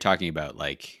mean, and you're talking about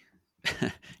like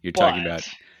you're talking about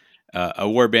But a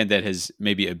warband that has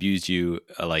maybe abused you,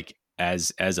 like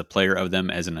as a player of them,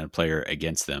 as in a player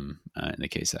against them. In the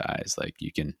case of Eyes, like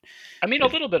you can, I mean, a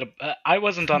if little bit of. I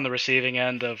wasn't on the receiving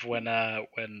end of when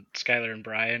Skylar and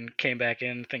Brian came back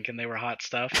in thinking they were hot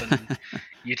stuff, and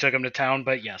you took them to town.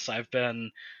 But yes,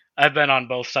 I've been on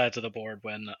both sides of the board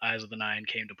when Eyes of the Nine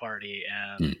came to party,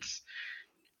 Hmm, and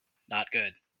not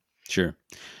good. sure.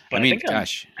 I But I mean, think I'm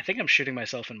gosh. I think I'm shooting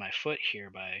myself in my foot here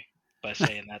by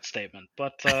saying that statement.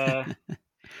 But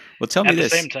Well, tell me at the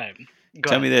this. same time,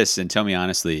 go Tell me ahead. this, and tell me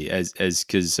honestly, as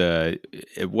because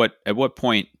at what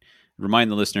point,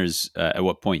 remind the listeners at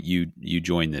what point you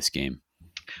joined this game.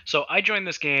 So I joined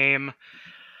this game,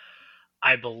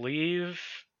 I believe,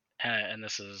 and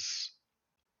this is,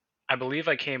 I believe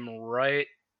I came right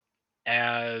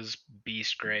as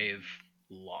Beastgrave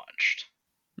launched,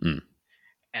 Mm,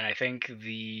 and I think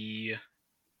the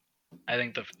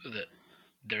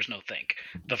there's no think.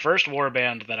 The first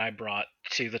warband that I brought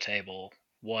to the table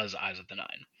was Eyes of the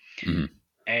Nine, mm,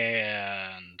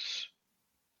 and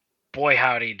boy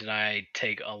howdy did I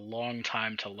take a long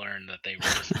time to learn that they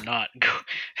were just not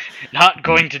n-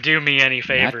 going to do me any not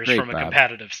favors great, from a Bob.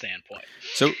 competitive standpoint.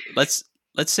 So let's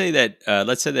say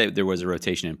that there was a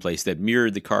rotation in place that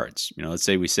mirrored the cards. Let's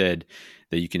say we said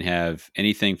that you can have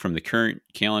anything from the current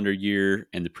calendar year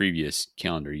and the previous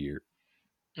calendar year.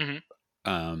 Hmm.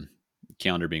 Um,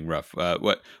 Calendar being rough.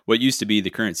 What used to be the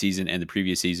current season and the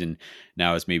previous season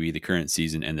now is maybe the current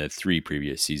season and the three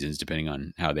previous seasons, depending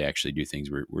on how they actually do things.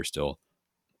 We're still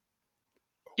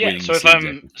Yeah, waiting to so if see I'm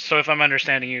exactly. so if I'm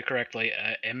understanding you correctly,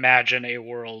 imagine a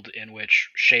world in which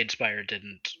Shadespire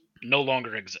didn't no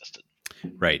longer existed.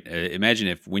 Right. Imagine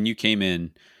if when you came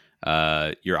in,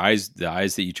 the eyes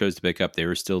that you chose to pick up, they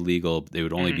were still legal. They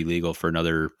would only Hmm. be legal for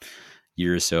another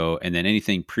year or so, and then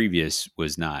anything previous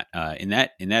was not. In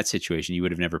that situation, you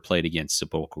would have never played against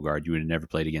Sepulchral Guard. You would have never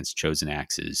played against Chosen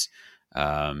Axes.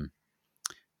 Um,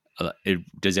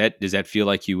 does that feel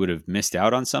like you would have missed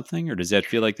out on something, or does that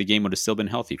feel like the game would have still been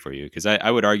healthy for you? Because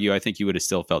I would argue I think you would have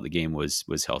still felt the game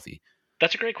was healthy.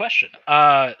 That's a great question.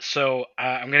 So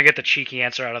I'm gonna get the cheeky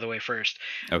answer out of the way first.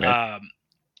 Okay. Um,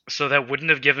 so that wouldn't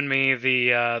have given me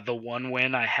the one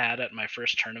win I had at my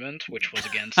first tournament, which was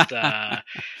against the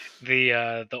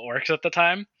orcs at the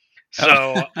time. Oh,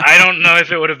 So I don't know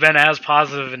if it would have been as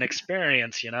positive an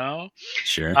experience, you know.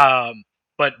 sure. Um,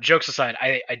 but jokes aside,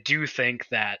 I do think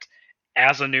that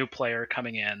as a new player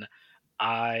coming in,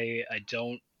 I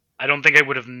don't think I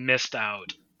would have missed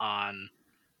out on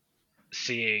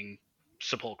seeing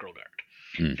Sepulchral Guard.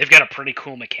 Mm, They've got a pretty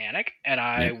cool mechanic, and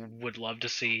I yep. would love to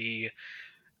see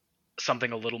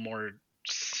something a little more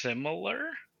similar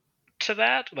to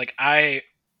that. Like I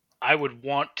would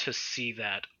want to see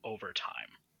that over time,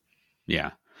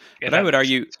 Yeah, if but I that would makes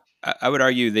argue, sense. I would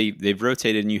argue they've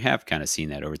rotated, and you have kind of seen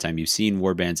that over time. You've seen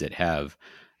war bands that have,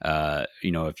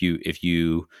 if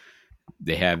you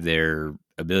they have their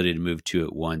ability to move two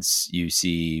at once. You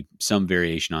see some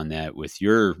variation on that with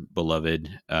your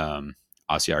beloved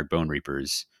Ossiarch Bone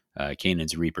Reapers,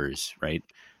 Canaan's Reapers, right?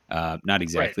 Not Right.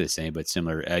 exactly the same, but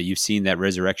similar. You've seen that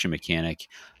resurrection mechanic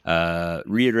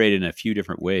reiterated in a few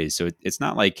different ways. So it's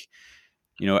not like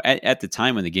at the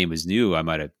time when the game was new, I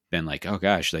might have been like, oh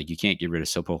gosh, like you can't get rid of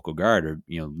Sepulchral Guard or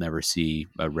never see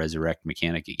a resurrect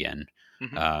mechanic again.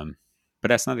 Hmm. Um, but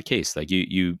that's not the case. Like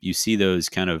you see those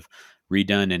kind of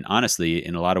redone and honestly,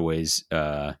 in a lot of ways,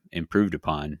 improved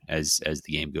upon as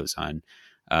the game goes on.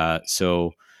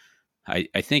 So I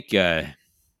think if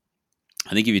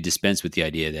you dispense with the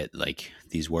idea that like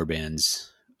these war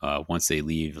bands, once they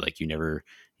leave, like you never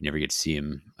get to see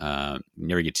them, you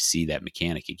never get to see that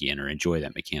mechanic again or enjoy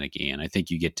that mechanic again. I think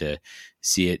you get to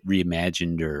see it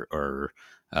reimagined or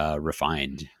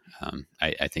refined.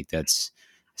 I think that's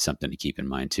something to keep in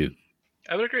mind too.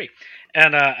 I would agree,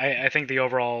 and I think the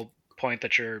overall point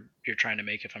that you're trying to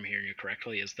make, if I'm hearing you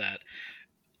correctly, is that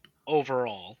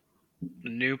overall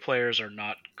new players are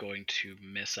not going to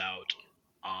miss out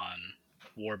on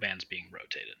warbands being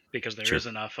rotated because Sure. there is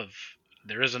enough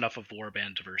of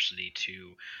warband diversity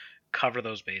to cover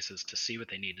those bases to see what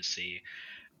they need to see,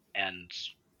 and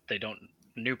they don't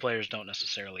new players don't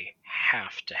necessarily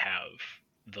have to have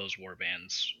those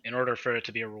warbands in order for it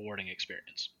to be a rewarding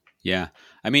experience. Yeah,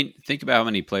 I mean, think about how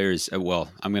many players.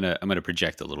 Well, I'm gonna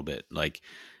project a little bit. Like,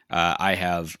 I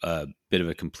have a bit of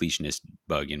a completionist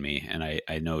bug in me, and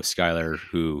I know Skylar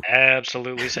who,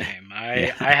 Absolutely same.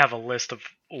 yeah. I have a list of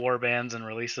warbands and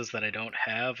releases that I don't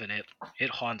have, and it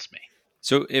haunts me.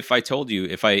 So if I told you,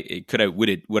 if I could, I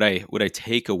would I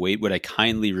take a weight? Would I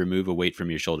kindly remove a weight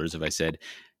from your shoulders if I said,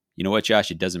 you know what,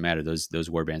 Josh, it doesn't matter. Those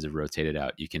war bands have rotated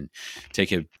out. You can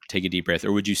take a deep breath,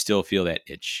 or would you still feel that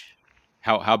itch?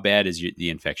 How bad is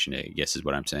the infection? I guess is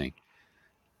what I'm saying.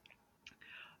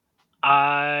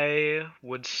 I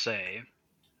would say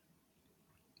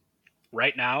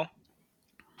right now,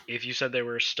 if you said they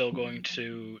were still going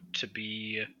to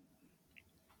be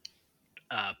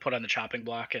put on the chopping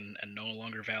block and no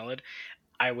longer valid,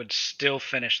 I would still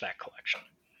finish that collection.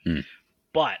 Hmm.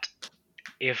 But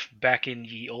if back in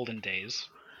the olden days,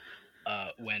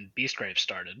 when Beastgrave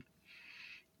started,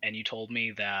 and you told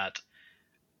me that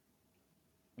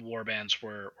warbands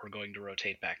were going to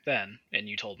rotate back then, and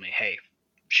you told me, hey,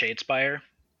 Shadespire,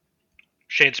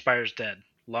 Shadespire's dead.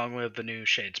 Long live the new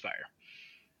Shadespire.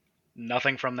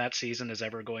 Nothing from that season is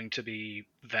ever going to be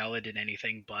valid in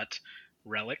anything but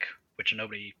Relic, which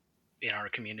nobody in our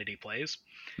community plays.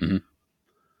 Mm-hmm.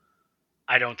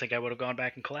 I don't think I would have gone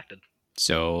back and collected.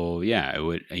 So yeah, it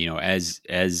would,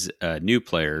 as a new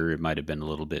player, it might have been a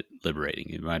little bit liberating.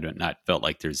 It might have not felt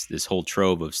like there's this whole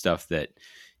trove of stuff that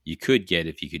you could get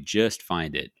if you could just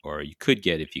find it, or you could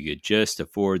get if you could just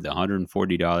afford the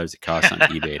 $140 it costs on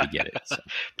eBay to get it. So,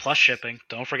 Plus shipping.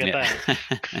 Don't forget yeah,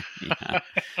 that. yeah,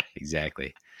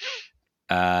 exactly.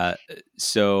 Uh,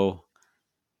 so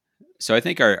so I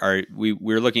think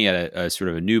we're looking at a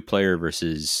sort of a new player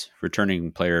versus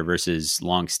returning player versus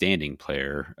long-standing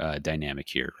player dynamic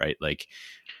here, right? Like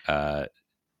uh,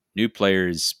 new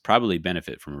players probably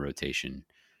benefit from a rotation.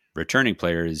 Returning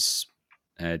players,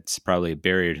 it's probably a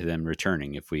barrier to them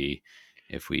returning if we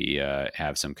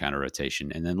have some kind of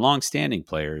rotation. And then long-standing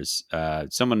players,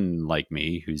 someone like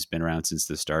me who's been around since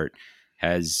the start,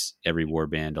 has every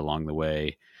warband along the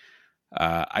way.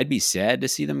 I'd be sad to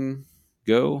see them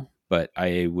go, but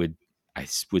I would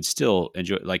still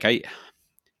enjoy. Like I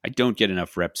don't get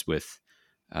enough reps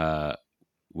uh,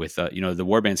 the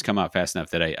warbands come out fast enough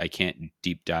that I can't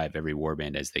deep dive every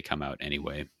warband as they come out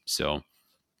anyway. So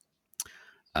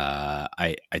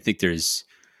I think there's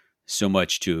so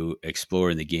much to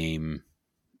explore in the game,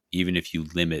 even if you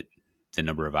limit the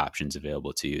number of options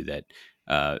available to you. That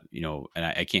and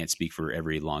I can't speak for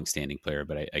every long-standing player,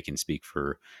 but I can speak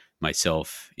for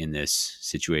myself in this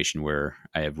situation where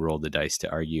I have rolled the dice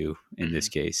to argue in this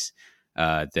Mm-hmm. case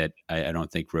that I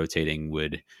don't think rotating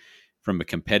would, from a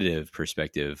competitive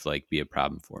perspective, like be a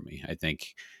problem for me. I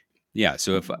think, yeah.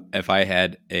 So if I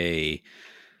had a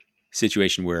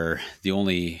situation where the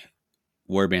only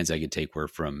warbands I could take were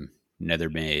from Nether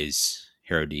Maze,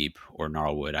 Harrow Deep, or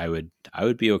Gnarlwood, I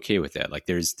would be okay with that. Like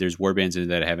there's warbands in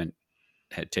that I haven't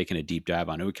had taken a deep dive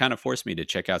on. It would kind of force me to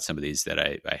check out some of these that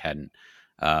I hadn't.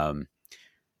 Um,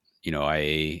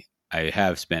 I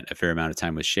have spent a fair amount of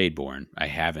time with Shadeborn. I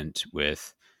haven't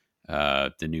with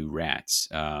the new rats.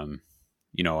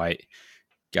 I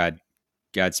God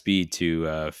Godspeed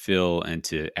to Phil and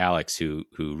to Alex who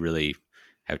really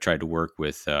have tried to work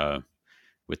with the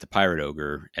pirate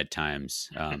ogre at times.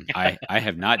 I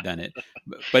have not done it,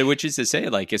 but which is to say,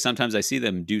 like sometimes I see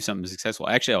them do something successful.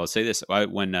 Actually, I'll say this: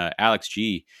 when Alex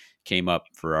G came up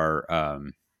for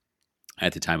our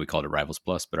at the time we called it Rivals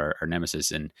Plus, but our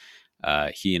nemesis, and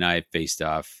he and I faced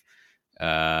off.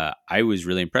 I was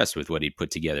really impressed with what he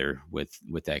put together with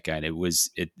that guy. And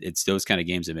it's those kind of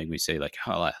games that make me say like,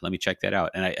 oh, let me check that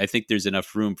out. And I think there's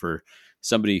enough room for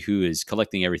somebody who is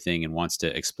collecting everything and wants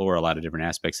to explore a lot of different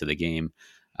aspects of the game.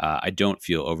 I don't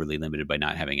feel overly limited by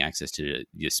not having access to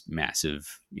this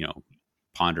massive,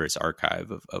 ponderous archive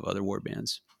of other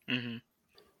warbands. Mm-hmm.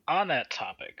 On that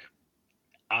topic,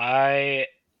 I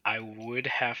I would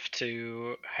have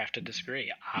to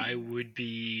disagree. I would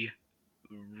be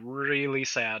really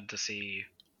sad to see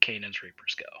Kanan's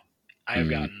Reapers go. I have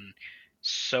Mm, gotten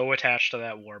so attached to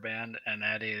that warband, and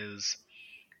that is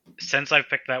since I've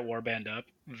picked that warband up,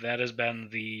 that has been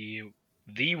the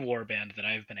warband that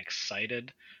I've been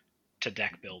excited to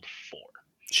deck build for.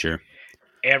 sure.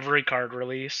 Every card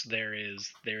release, there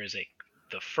is a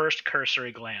the first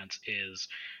cursory glance is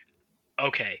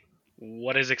okay.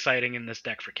 What is exciting in this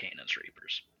deck for Kanan's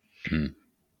Reapers? Mm.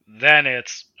 Then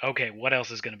it's okay. What else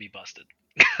is going to be busted?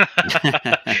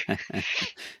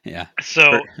 Yeah.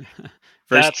 So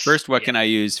First, what yeah, can I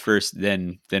use first?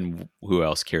 Then who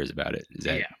else cares about it? Is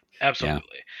that yeah, yeah?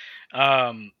 absolutely.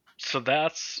 So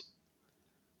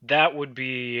that would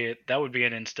be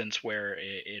an instance where,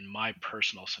 in my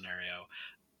personal scenario,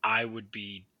 I would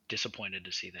be disappointed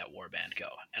to see that warband go,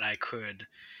 and I could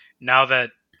now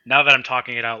that I'm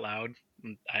talking it out loud.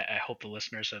 I hope the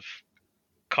listeners have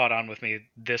caught on with me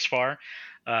this far,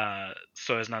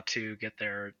 so as not to get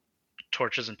their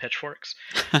torches and pitchforks.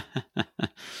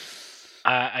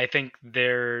 I think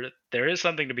there is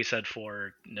something to be said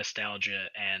for nostalgia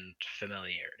and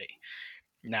familiarity.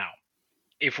 Now,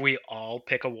 if we all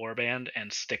pick a warband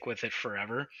and stick with it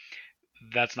forever,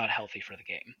 that's not healthy for the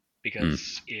game. Mm,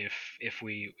 Because if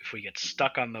we get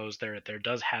stuck on those, there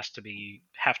does have to be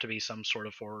some sort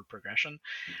of forward progression.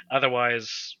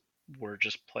 Otherwise, we're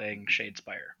just playing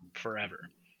Shadespire forever,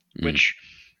 mm, which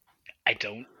I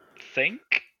don't think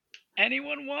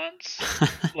anyone wants.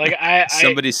 Like I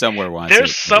Somebody somewhere wants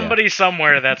there's it. Yeah. somebody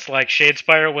somewhere that's like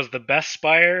Shadespire was the best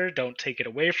Spire. Don't take it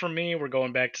away from me. We're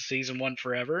going back to season 1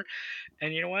 forever.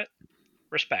 And you know what?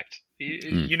 Respect.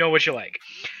 Mm. You know what you like.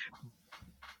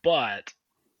 But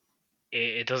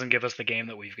it doesn't give us the game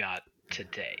that we've got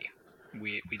today.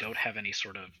 We don't have any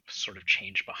sort of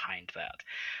change behind that.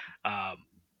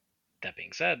 That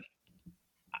being said,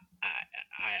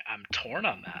 I'm torn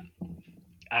on that.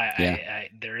 Yeah.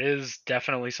 There is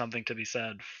definitely something to be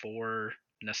said for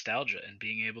nostalgia and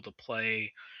being able to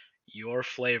play your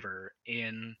flavor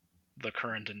in the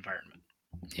current environment.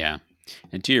 Yeah.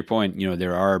 And to your point,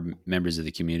 there are members of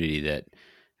the community that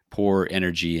pour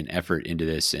energy and effort into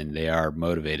this, and they are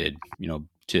motivated,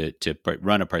 to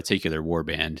run a particular war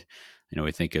band.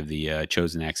 We think of the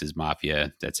Chosen Axes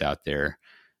Mafia that's out there.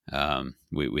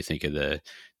 We think of the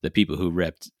people who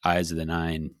repped Eyes of the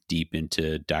Nine deep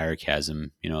into Dire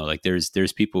Chasm. Like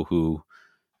there's people who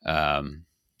um,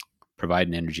 provide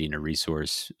an energy and a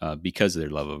resource because of their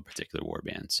love of a particular war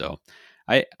band. So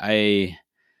I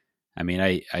mean,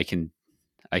 I can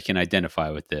identify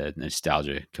with the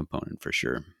nostalgia component for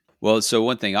sure. Well, so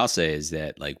one thing I'll say is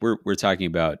that like we're talking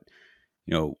about,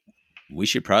 you know, we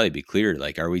should probably be clear.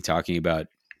 Like, are we talking about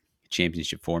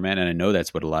championship format? And I know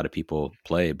that's what a lot of people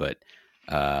play, but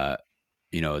uh,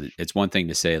 it's one thing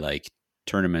to say like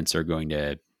tournaments are going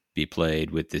to be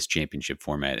played with this championship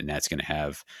format, and that's going to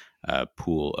have a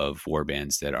pool of war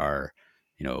bands that are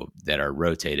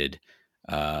rotated.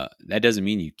 That doesn't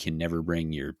mean you can never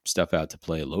bring your stuff out to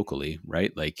play locally,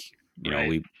 right? Like,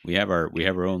 Right. we have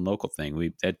our own local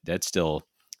thing. That's still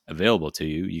available to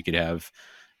you. You could have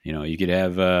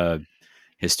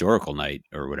historical night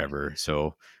or whatever.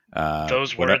 So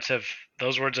Those what? words have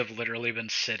those words have literally been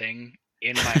sitting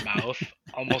in my mouth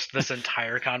almost this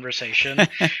entire conversation,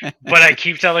 but I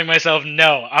keep telling myself,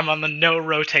 no, I'm on the no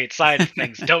rotate side of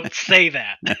things. Don't say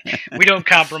that. We don't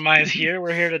compromise here.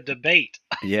 We're here to debate.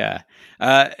 Yeah.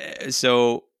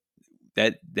 So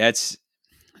that's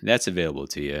available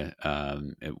to you,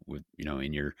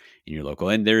 in your local.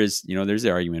 And there's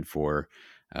the argument for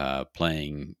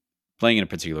playing in a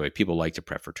particular way. People like to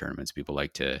prep for tournaments. People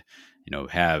like to,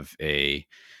 have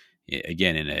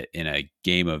again in a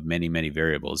game of many many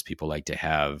variables. People like to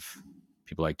have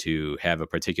a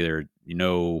particular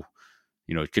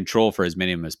control for as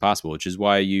many of them as possible, which is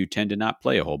why you tend to not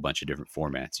play a whole bunch of different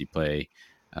formats. You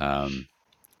um,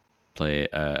 play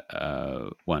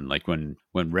one like when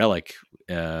Relic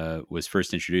was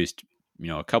first introduced.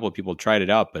 A couple of people tried it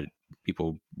out, but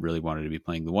people really wanted to be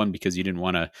playing the one because you didn't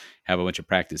want to have a bunch of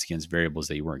practice against variables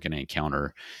that you weren't going to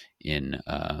encounter in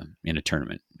a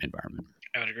tournament environment.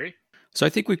 I would agree. So I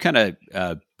think we've kind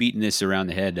of beaten this around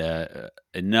the head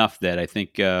enough that I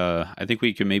think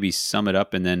we can maybe sum it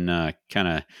up and then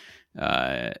kind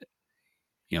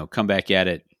of come back at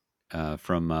it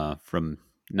from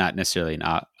not necessarily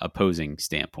an opposing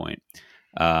standpoint.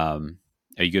 Are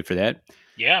you good for that?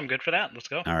 Yeah, I'm good for that. Let's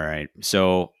go. All right.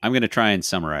 So I'm going to try and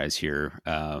summarize here.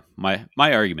 My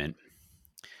argument.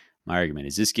 My argument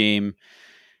is this game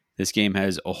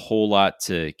has a whole lot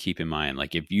to keep in mind.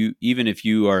 Like even if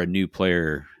you are a new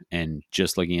player and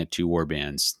just looking at two war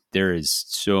bands, there is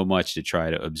so much to try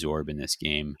to absorb in this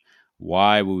game.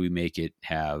 Why would we make it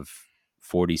have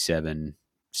 47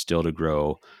 still to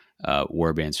grow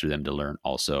war bands for them to learn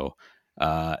also?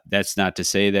 That's not to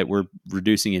say that we're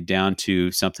reducing it down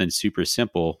to something super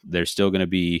simple. There's still going to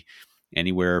be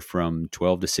anywhere from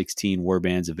 12 to 16 war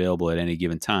bands available at any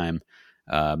given time,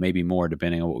 maybe more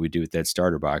depending on what we do with that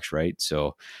starter box, right?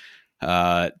 So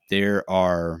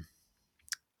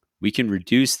we can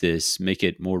reduce this, make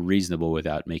it more reasonable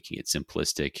without making it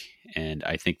simplistic. And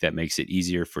I think that makes it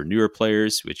easier for newer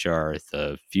players, which are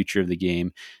the future of the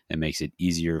game. That makes it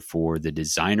easier for the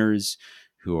designers,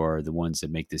 who are the ones that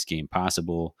make this game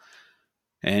possible.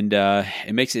 And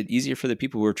it makes it easier for the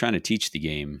people who are trying to teach the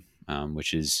game,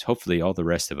 which is hopefully all the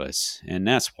rest of us. And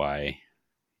that's why,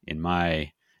 in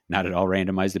my not at all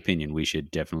randomized opinion, we should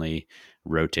definitely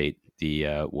rotate the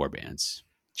warbands.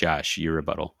 Josh, your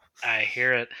rebuttal. I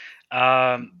hear it.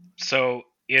 So,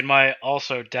 in my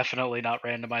also definitely not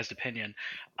randomized opinion,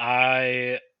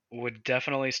 I would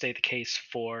definitely state the case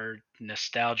for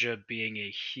nostalgia being a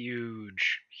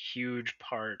huge, huge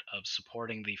part of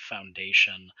supporting the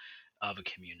foundation of a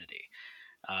community.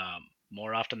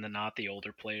 More often than not, the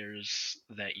older players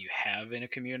that you have in a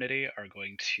community are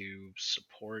going to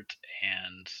support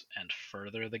and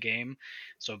further the game.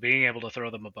 So being able to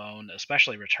throw them a bone,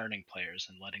 especially returning players,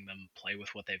 and letting them play with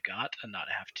what they've got and not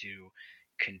have to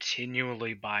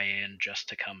continually buy in just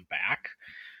to come back,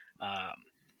 um,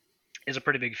 is a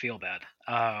pretty big feel bad.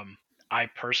 I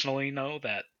personally know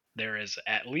that there is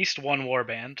at least one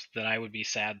warband that I would be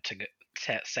sad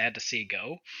to see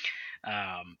go.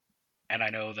 Um, and I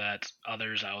know that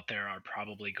others out there are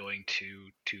probably going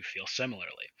to feel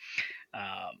similarly.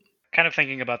 Um, Kind of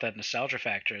thinking about that nostalgia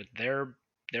factor, there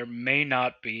may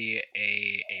not be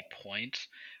a point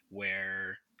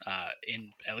where,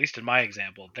 in at least in my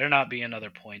example, there not be another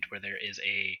point where there is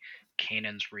a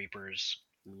Canaan's Reapers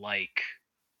like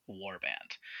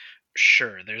warband.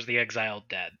 Sure, there's the Exiled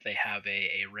Dead. They have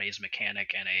a raise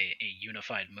mechanic and a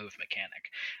unified move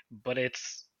mechanic, but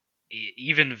it's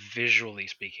even visually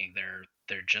speaking,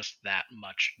 they're just that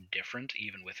much different,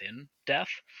 even within Death.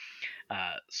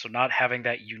 So not having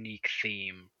that unique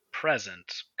theme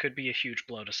present could be a huge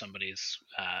blow to somebody's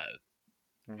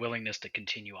willingness to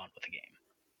continue on with the game.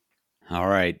 All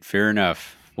right, fair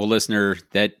enough. Well, listener,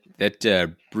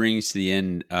 that brings to the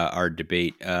end our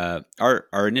debate.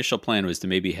 Our initial plan was to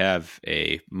maybe have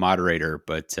a moderator,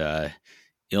 but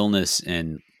illness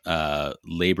and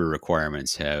labor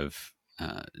requirements have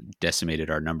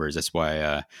decimated our numbers. That's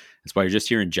why you're just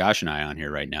hearing Josh and I on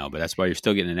here right now. But that's why you're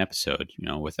still getting an episode.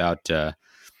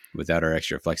 Without our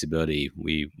extra flexibility,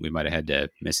 we might have had to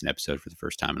miss an episode for the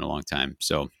first time in a long time.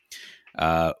 So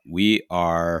we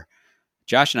are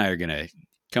Josh and I are going to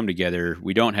come together.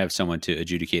 We don't have someone to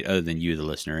adjudicate other than you, the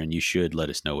listener, and you should let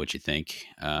us know what you think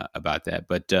about that.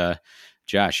 But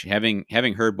Josh, having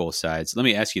heard both sides, let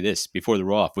me ask you this before the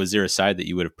roll off: was there a side that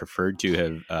you would have preferred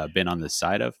to have been on the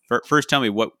side of? First, tell me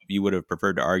what you would have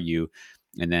preferred to argue,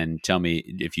 and then tell me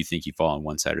if you think you fall on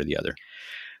one side or the other.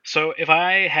 So if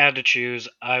I had to choose,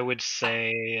 I would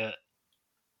say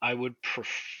I would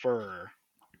prefer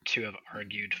to have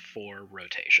argued for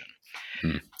rotation.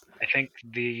 Hmm. I think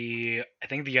the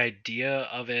idea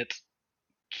of it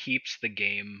keeps the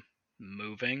game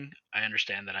moving. I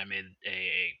understand that I made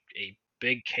a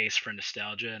big case for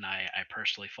nostalgia, and I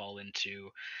personally fall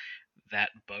into that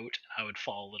boat. I would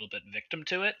fall a little bit victim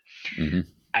to it. Mm-hmm.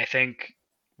 I think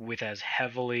with as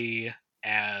heavily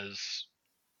as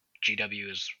GW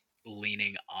is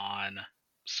leaning on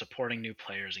supporting new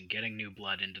players and getting new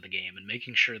blood into the game and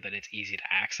making sure that it's easy to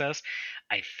access,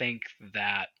 I think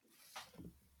that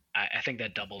I think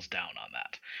that doubles down on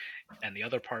that. And the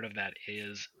other part of that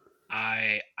is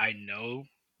I know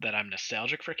that I'm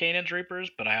nostalgic for Canaan's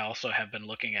Reapers, but I also have been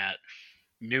looking at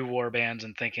new war bands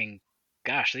and thinking,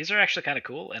 gosh, these are actually kind of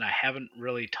cool, and I haven't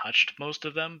really touched most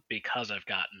of them because I've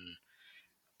gotten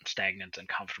stagnant and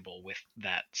comfortable with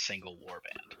that single war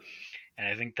band. And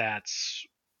I think that's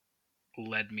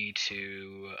led me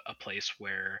to a place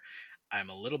where I'm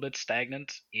a little bit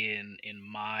stagnant in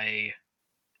my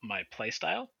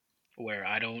playstyle, where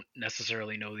I don't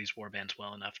necessarily know these warbands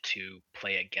well enough to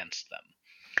play against them.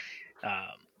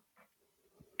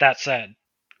 That said,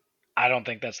 I don't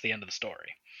think that's the end of the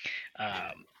story.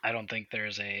 I don't think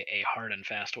there's a hard and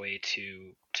fast way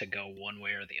to go one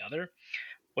way or the other.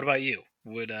 What about you?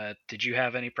 Did you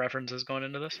have any preferences going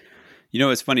into this?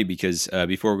 It's funny because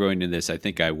before going into this, I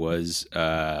think I was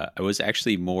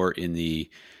actually more in the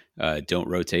don't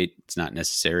rotate. It's not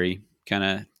necessary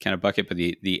kind of bucket, but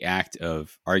the act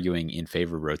of arguing in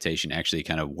favor of rotation actually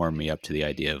kind of warmed me up to the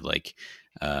idea of like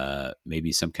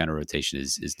maybe some kind of rotation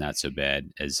is not so bad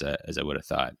as I would have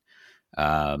thought.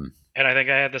 And I think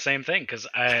I had the same thing because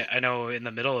I know in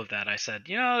the middle of that I said,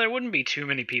 there wouldn't be too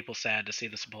many people sad to see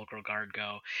the Sepulchral Guard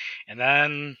go, and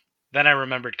then I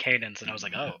remembered Cadence and I was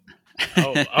like,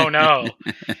 oh no,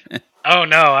 oh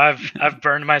no, I've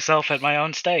burned myself at my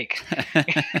own stake.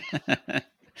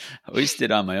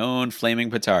 Hoisted on my own flaming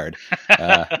petard.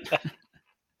 Uh,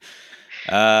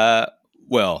 uh,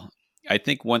 well, I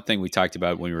think one thing we talked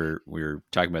about when we were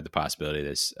talking about the possibility of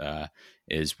this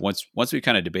is once we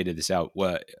kind of debated this out.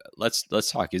 Let's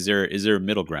talk. Is there a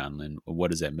middle ground, and what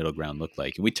does that middle ground look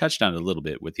like? And we touched on it a little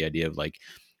bit with the idea of like,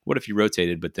 what if you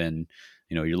rotated, but then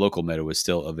your local meta was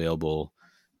still available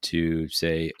to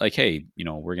say like, hey,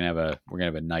 we're gonna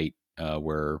have a night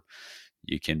where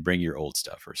you can bring your old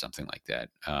stuff or something like that.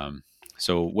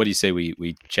 So what do you say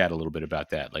we chat a little bit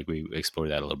about that? Like we explore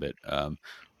that a little bit.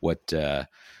 What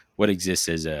what exists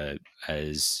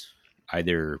as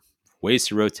either ways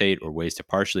to rotate or ways to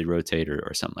partially rotate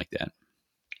or something like that?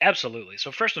 Absolutely.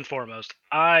 So first and foremost,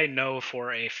 I know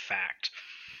for a fact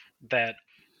that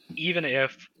even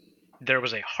if there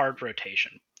was a hard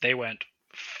rotation, they went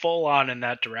full on in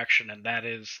that direction, and that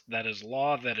is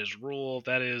law, that is rule,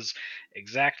 that is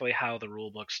exactly how the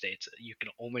rule book states it. You can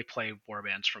only play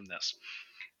warbands from this.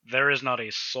 There is not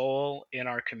a soul in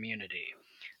our community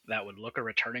that would look a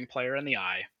returning player in the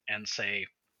eye and say,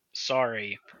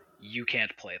 "Sorry, you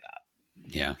can't play that."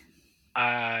 Yeah.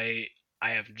 I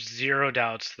I have zero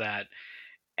doubts that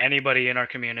anybody in our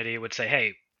community would say,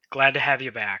 "Hey, Glad to have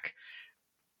you back.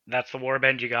 That's the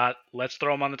warband you got. Let's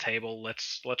throw them on the table.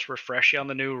 Let's refresh you on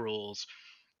the new rules,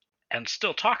 and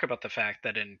still talk about the fact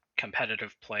that in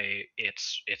competitive play,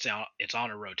 it's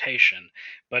on a rotation,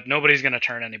 but nobody's going to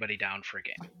turn anybody down for a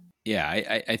game.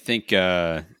 Yeah, I think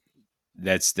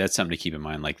that's something to keep in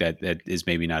mind. Like that is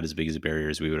maybe not as big as a barrier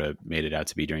as we would have made it out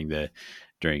to be during the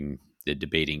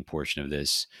debating portion of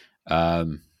this.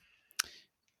 Um,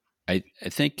 I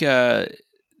think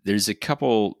there's a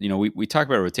couple. We talk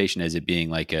about rotation as it being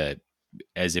like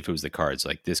as if it was the cards.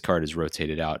 Like this card is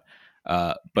rotated out,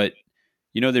 but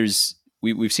there's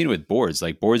we've seen it with boards.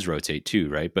 Like boards rotate too,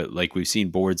 right? But like we've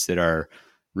seen boards that are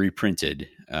reprinted,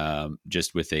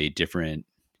 just with a different.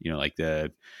 Like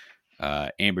the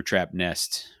Amber Trap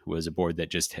Nest was a board that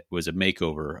just was a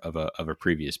makeover of a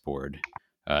previous board.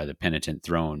 The Penitent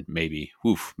Throne, maybe.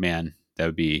 Oof, man, that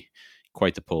would be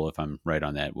quite the pull if I'm right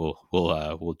on that.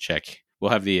 We'll check.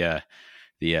 We'll have the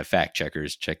fact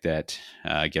checkers check that.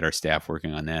 Get our staff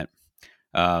working on that.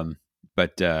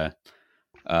 But they've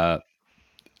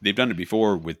done it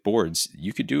before with boards.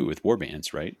 You could do it with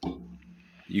warbands, right?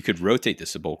 You could rotate the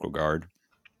Sepulchral Guard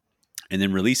and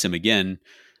then release them again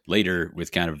later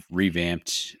with kind of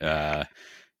revamped.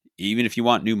 Even if you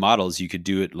want new models, you could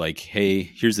do it like, hey,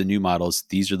 here's the new models.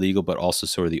 These are legal, but also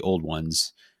sort of the old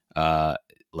ones.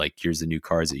 Like here's the new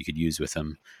cards that you could use with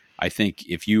them. I think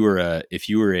if you were a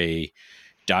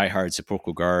diehard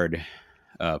Sepulchral Guard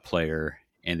player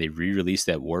and they re-released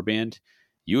that warband,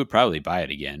 you would probably buy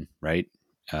it again, right?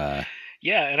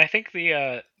 Yeah, and I think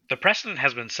the precedent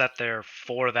has been set there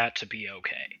for that to be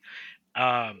okay.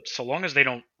 So long as they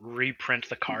don't reprint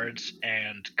the cards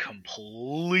and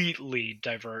completely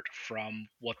divert from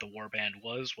what the warband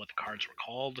was, what the cards were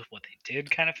called, what they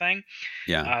did, kind of thing.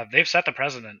 Yeah. They've set the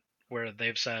precedent where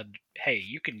they've said, "Hey,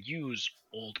 you can use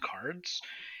old cards.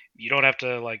 You don't have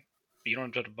to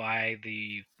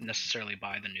necessarily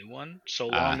buy the new one, so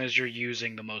long as you're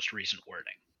using the most recent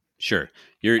wording." Sure.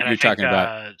 And You're talking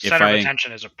about Center of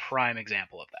Attention is a prime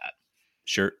example of that.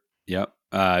 Sure. Yep.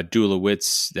 Duel of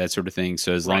Wits, that sort of thing.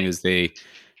 So as long as they,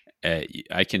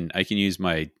 I can use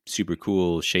my super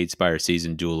cool Shadespire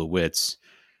season Duel of Wits,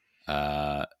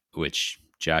 which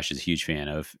Josh is a huge fan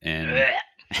of, and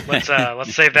let's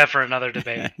save that for another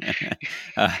debate.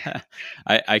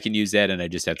 I can use that, and I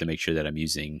just have to make sure that I'm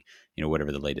using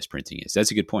whatever the latest printing is.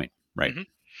 That's a good point, right? Mm-hmm.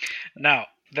 Now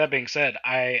that being said,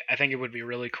 I think it would be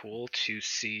really cool to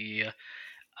see.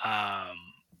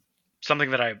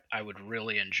 Something that I would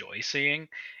really enjoy seeing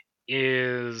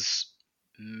is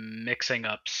mixing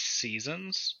up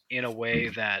seasons in a way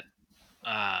that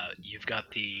you've got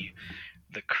the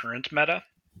current meta.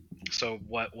 So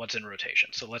what's in rotation?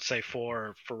 So let's say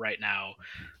for right now,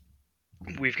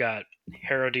 we've got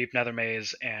Harrowdeep,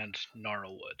 Nethermaze, and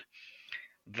Gnarlwood.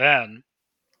 Then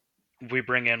we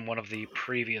bring in one of the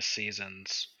previous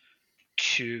seasons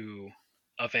to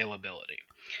availability.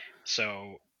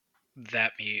 So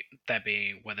that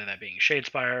being whether that being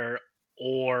Shadespire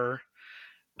or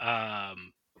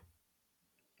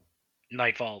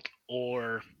Night Vault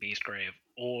or Beastgrave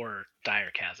or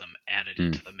Dire Chasm added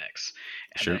into the mix,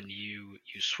 and then you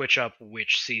switch up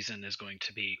which season is going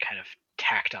to be kind of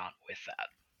tacked on with that.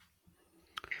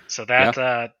 So that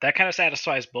that kind of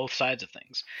satisfies both sides of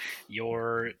things.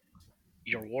 Your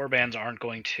warbands aren't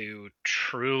going to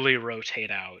truly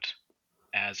rotate out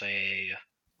as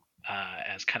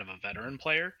kind of a veteran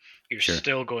player. You're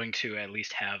still going to at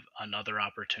least have another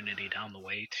opportunity down the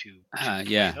way to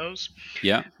play those.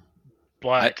 Yeah.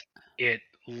 But it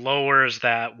lowers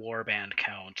that warband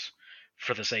count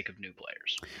for the sake of new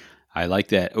players. I like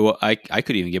that. Well, I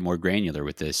could even get more granular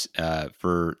with this.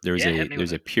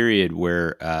 There's a period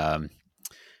where I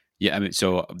mean,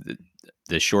 so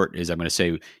the short is I'm going to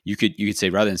say you could say,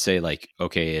 rather than say like,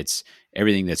 okay, it's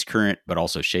everything that's current but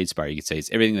also Shadespire, you could say it's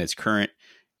everything that's current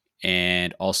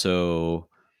and also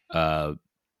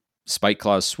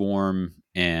Spikeclaw Swarm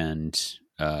and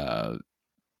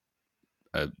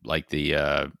like the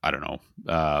I don't know,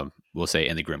 we'll say,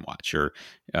 and the Grimwatch, or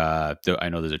I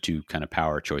know those are two kind of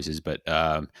power choices, but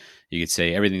you could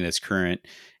say everything that's current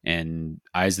and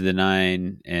Eyes of the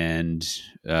Nine and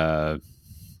the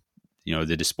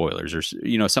Despoilers, or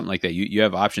something like that. You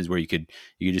have options where you could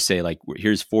just say like,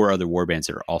 here's 4 other warbands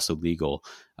that are also legal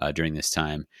during this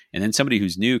time, and then somebody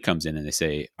who's new comes in and they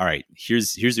say, all right,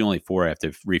 here's the only 4 I have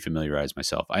to refamiliarize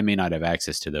myself. I may not have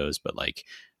access to those, but like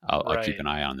I'll keep an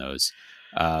eye on those.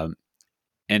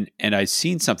 And I've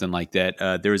seen something like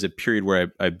that. There was a period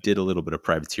where I did a little bit of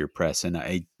privateer press, and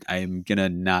I'm gonna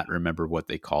not remember what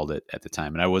they called it at the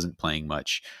time, and I wasn't playing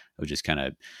much. I was just kind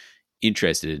of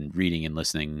interested in reading and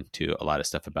listening to a lot of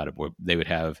stuff about it. Where they would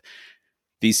have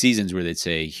these seasons where they'd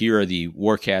say, here are the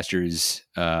Warcasters,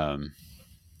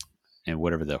 and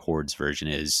whatever the Hordes version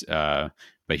is.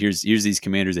 But here's these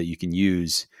commanders that you can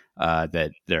use,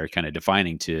 that are kind of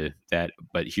defining to that.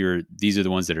 But these are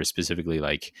the ones that are specifically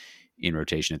like in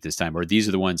rotation at this time, or these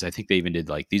are the ones, I think they even did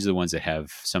like, these are the ones that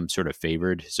have some sort of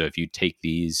favored. So if you take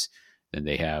these, then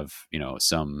they have,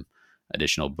 some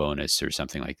additional bonus or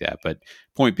something like that. But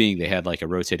point being, they had like a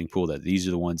rotating pool that these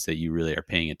are the ones that you really are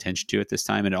paying attention to at this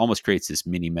time. And it almost creates this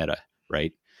mini meta,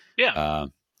 right? Yeah. Uh,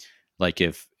 like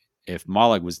if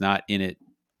Molag was not in it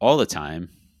all the time,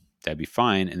 that'd be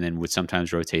fine, and then would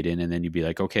sometimes rotate in, and then you'd be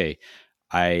like, okay,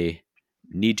 I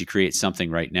need to create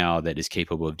something right now that is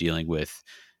capable of dealing with,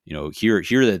 here are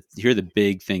the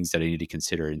big things that I need to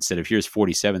consider, instead of here's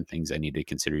 47 things I need to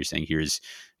consider. You're saying here's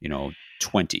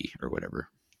 20 or whatever.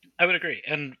 I would agree.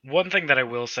 And one thing that I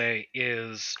will say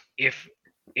is, if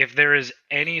there is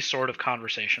any sort of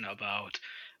conversation about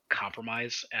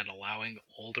compromise and allowing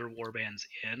older warbands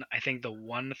in, I think the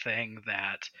one thing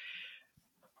that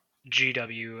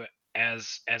GW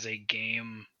as a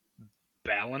game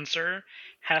balancer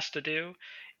has to do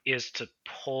is to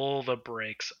pull the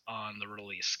brakes on the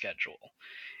release schedule.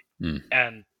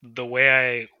 And the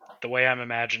way I'm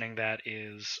imagining that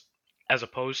is, as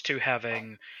opposed to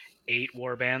having 8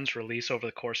 warbands release over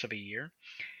the course of a year,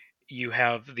 you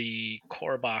have the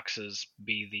core boxes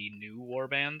be the new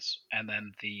warbands, and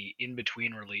then the in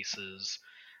between releases,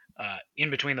 in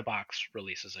between the box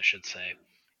releases, I should say,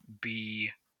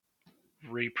 be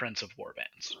reprints of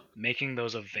warbands, making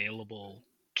those available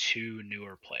to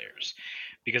newer players.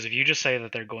 Because if you just say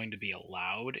that they're going to be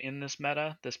allowed in this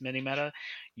meta, this mini meta,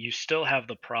 you still have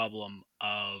the problem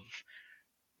of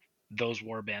those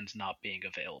warbands not being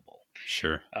available.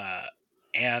 Sure.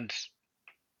 And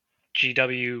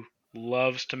GW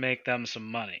loves to make them some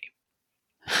money.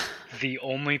 The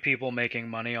only people making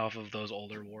money off of those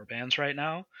older warbands right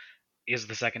now is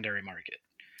the secondary market.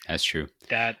 That's true.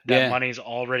 That money's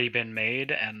already been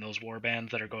made, and those warbands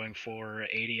that are going for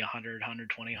 80, 100,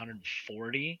 120,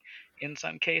 140 in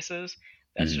some cases,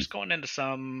 that's just going into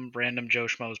some random Joe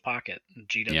Schmo's pocket.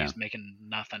 GW's making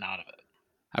nothing out of it.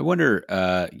 I wonder,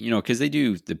 because they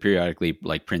do the periodically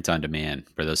like print on demand,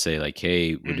 where they'll say like,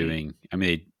 "Hey, we're doing." I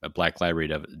mean, Black Library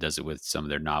does it with some of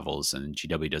their novels, and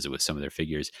GW does it with some of their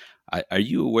figures. Are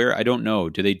you aware? I don't know.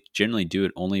 Do they generally do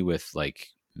it only with like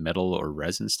metal or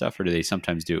resin stuff, or do they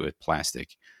sometimes do it with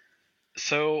plastic?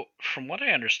 So, from what I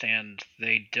understand,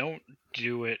 they don't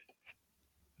do it.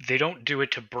 They don't do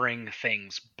it to bring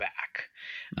things back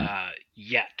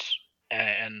yet.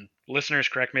 And listeners,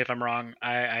 correct me if I'm wrong.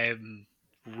 I'm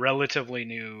relatively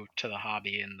new to the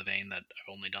hobby, in the vein that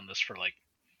I've only done this for like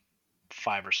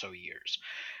 5 or so years.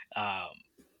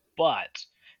 But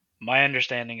my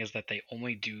understanding is that they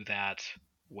only do that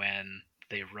when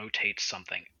they rotate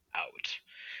something out,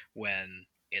 when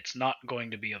it's not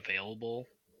going to be available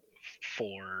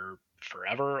for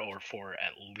forever or for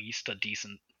at least a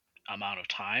decent amount of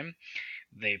time.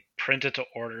 They print it to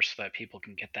order so that people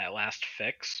can get that last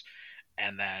fix,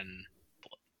 and then.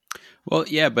 Well,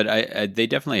 yeah, but they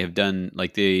definitely have done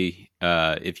like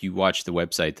if you watch the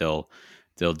website,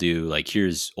 they'll do like,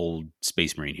 here's old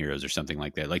Space Marine heroes or something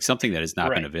like that, like something that has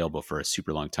not been available for a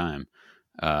super long time.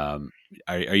 Are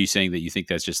you saying that you think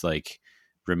that's just like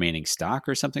remaining stock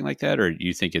or something like that, or do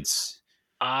you think it's?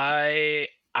 I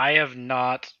have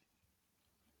not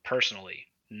personally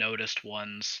noticed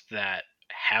ones that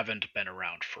haven't been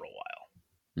around for a while.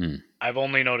 I've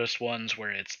only noticed ones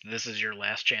where this is your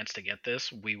last chance to get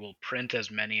this. We will print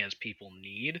as many as people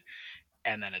need,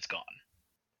 and then it's gone.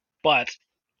 But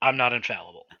I'm not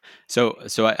infallible. So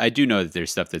I do know that there's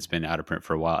stuff that's been out of print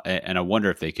for a while, and I wonder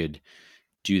if they could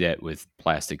do that with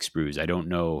plastic sprues. I don't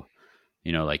know,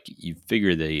 like you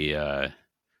figure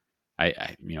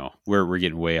we're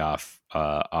getting way off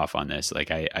on this. Like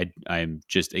I'm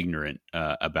just ignorant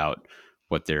about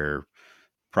what their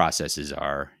processes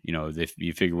are. If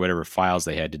you figure whatever files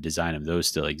they had to design them, those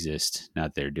still exist.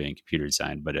 Not they're doing computer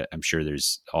design, but I'm sure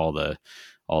there's all the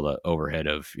overhead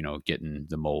of getting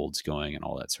the molds going and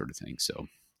all that sort of thing. So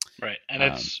right, and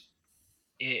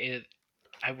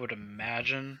I would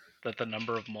imagine that the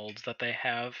number of molds that they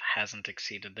have hasn't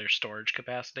exceeded their storage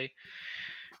capacity.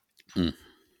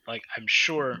 Like, I'm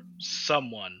sure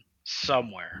someone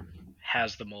somewhere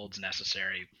has the molds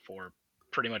necessary for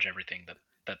pretty much everything that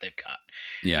they've got.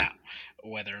 Yeah. Now,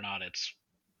 whether or not it's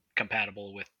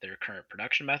compatible with their current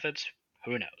production methods,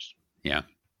 who knows? Yeah.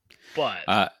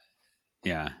 But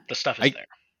yeah, the stuff is there.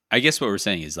 I guess what we're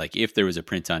saying is, like, if there was a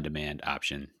print on demand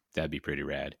option, that'd be pretty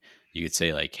rad. You could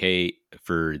say like, hey,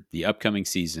 for the upcoming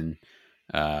season,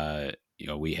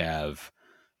 we have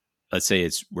let's say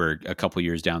we're a couple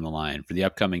years down the line for the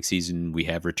upcoming season. We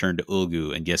have returned to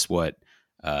Ulgu, and guess what?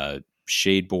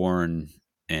 Shadeborn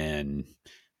and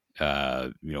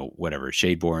whatever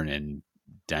Shadeborn and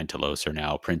Dantalos are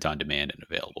now print on demand and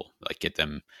available. Like get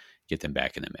them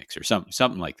back in the mix or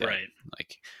something like that. Right.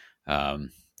 Like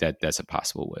that's a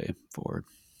possible way forward.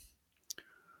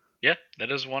 Yeah,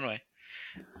 that is one way.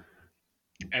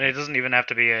 And it doesn't even have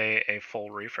to be a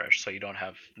full refresh, so you don't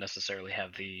necessarily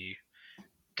have the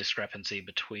discrepancy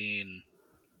between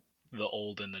the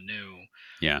old and the new.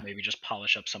 Yeah. Maybe just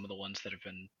polish up some of the ones that have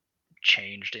been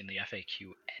changed in the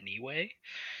FAQ anyway.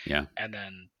 Yeah. And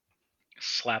then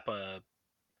slap a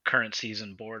current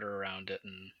season border around it,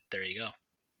 and there you go.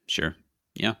 Sure.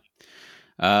 Yeah.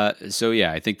 So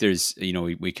yeah, I think there's,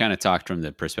 we kind of talked from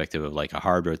the perspective of like a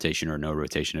hard rotation or no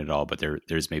rotation at all, but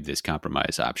there's maybe this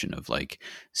compromise option of like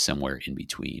somewhere in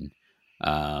between.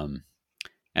 And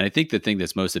I think the thing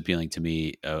that's most appealing to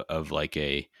me of like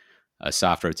a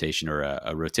soft rotation or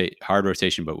a hard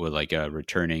rotation, but with like a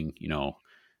returning,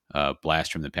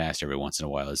 blast from the past every once in a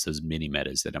while is those mini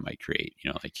metas that I might create,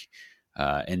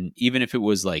 and even if it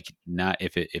was like not,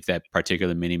 if that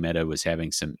particular mini meta was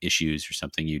having some issues or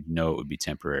something, it would be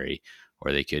temporary,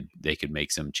 or they could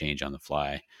make some change on the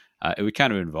fly. It would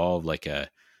kind of involve like a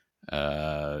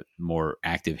more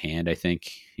active hand. I think,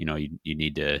 you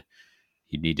need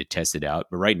to test it out,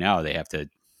 but right now they have to,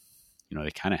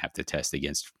 they kind of have to test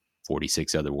against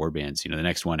 46 other warbands. The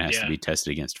next one has to be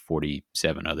tested against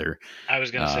 47 other. I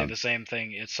was going to say the same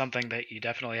thing. It's something that you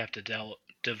definitely have to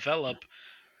develop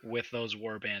with those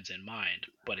warbands in mind,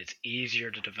 but it's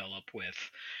easier to develop with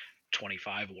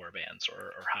 25 warbands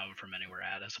or however many we're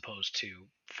at, as opposed to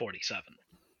 47.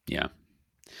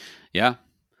 Yeah.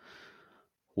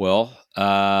 Well,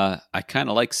 I kind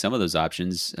of like some of those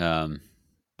options,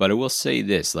 but I will say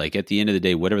this: like at the end of the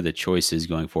day, whatever the choice is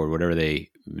going forward, whatever they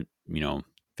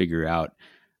figure out,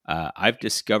 I've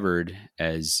discovered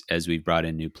as we've brought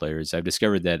in new players, I've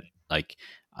discovered that like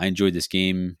I enjoyed this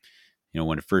game.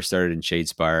 When it first started in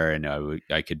Shadespire, and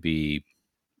I could be,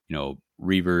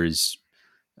 Reavers,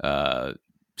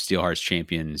 Steelheart's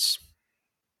champions,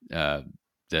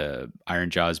 the Iron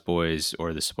Jaws boys,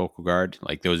 or the Sepulchral Guard.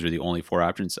 Like those were the only four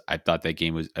options. I thought the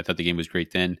game was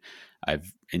great then.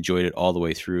 I've enjoyed it all the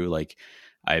way through. Like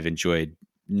I've enjoyed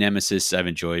Nemesis. I've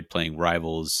enjoyed playing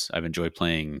Rivals. I've enjoyed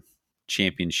playing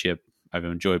Championship. I've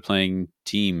enjoyed playing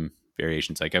team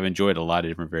variations. Like I've enjoyed a lot of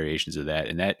different variations of that,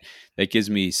 and that gives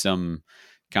me some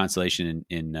consolation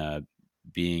in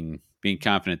being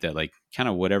confident that like kind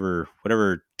of whatever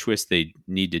twist they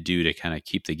need to do to kind of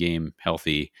keep the game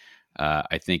healthy.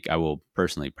 I think I will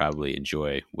personally probably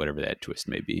enjoy whatever that twist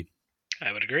may be.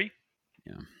 I would agree.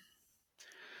 Yeah.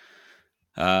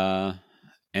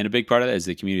 And a big part of that is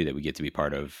the community that we get to be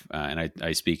part of, and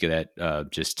I speak of that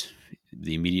just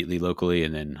the immediately locally,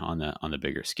 and then on the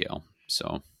bigger scale.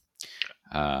 So,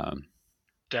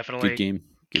 definitely good game.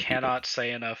 Good cannot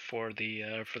say enough for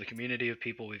the community of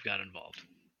people we've got involved.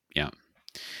 Yeah.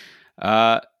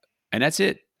 And that's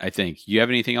it. I think. You have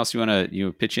anything else you want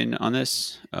to pitch in on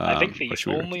this? I think the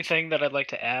only thing that I'd like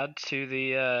to add to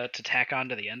the to tack on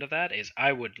to the end of that is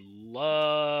I would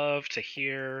love to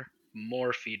hear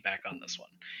more feedback on this one.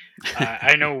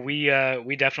 I know we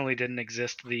definitely didn't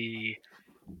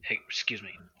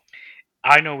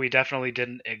I know we definitely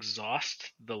didn't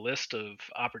exhaust the list of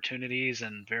opportunities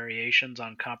and variations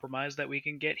on compromise that we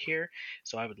can get here.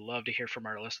 So I would love to hear from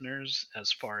our listeners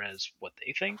as far as what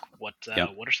they think. What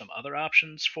are some other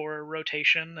options for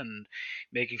rotation and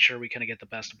making sure we kind of get the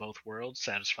best of both worlds,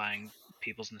 satisfying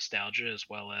people's nostalgia as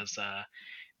well as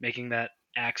making that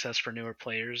access for newer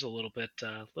players a little bit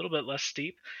less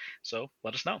steep. So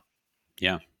let us know.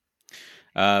 Yeah.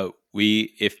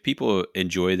 If people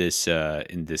enjoy this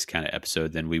in this kind of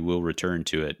episode, then we will return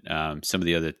to it. Some of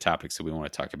the other topics that we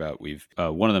want to talk about,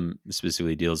 one of them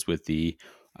specifically deals with the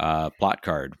plot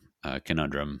card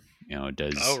conundrum.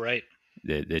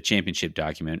 The championship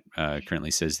document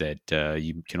currently says that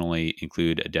you can only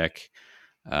include a deck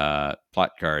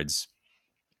plot cards.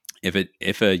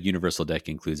 If a universal deck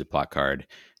includes a plot card,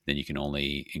 then you can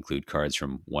only include cards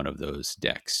from one of those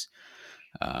decks.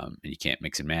 And you can't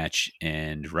mix and match.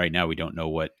 And right now, we don't know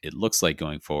what it looks like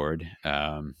going forward.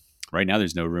 Right now,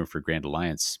 there's no room for Grand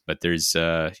Alliance, but there's,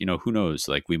 who knows?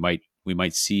 Like we might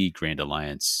see Grand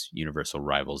Alliance Universal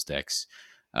Rivals decks.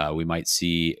 We might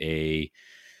see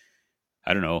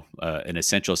an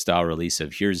essential style release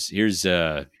of here's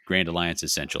Grand Alliance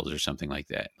Essentials or something like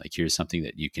that. Like here's something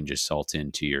that you can just salt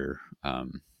into your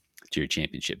your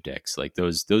championship decks. Like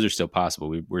those are still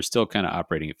possible. We're still kind of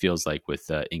operating, it feels like,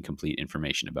 with incomplete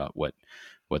information about what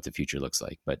the future looks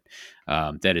like. But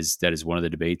that is one of the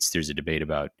debates. There's a debate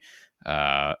about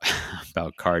uh,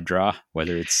 about card draw,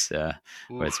 whether it's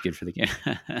good for the game.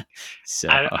 So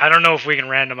I don't know if we can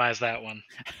randomize that one.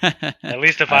 At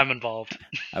least if I'm involved.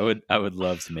 I would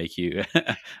love to make you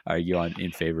argue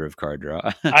in favor of card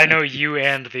draw. I know you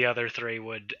and the other three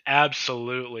would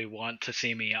absolutely want to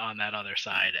see me on that other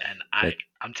side, and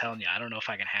I'm telling you, I don't know if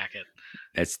I can hack it.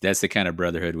 That's the kind of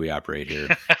brotherhood we operate here.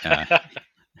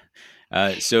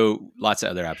 So lots of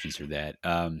other options for that.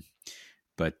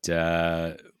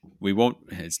 But we won't.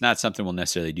 It's not something we'll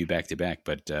necessarily do back to back.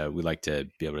 But we like to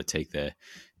be able to take the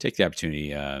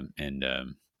opportunity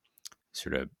and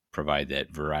sort of provide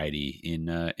that variety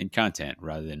in content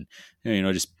rather than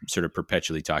just sort of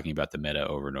perpetually talking about the meta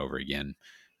over and over again.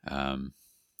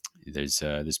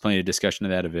 There's plenty of discussion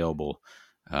of that available,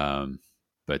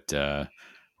 but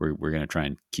we're going to try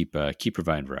and keep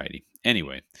providing variety.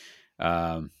 Anyway.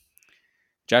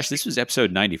 Josh, this was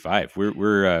episode 95.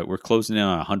 We're closing in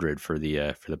on 100 for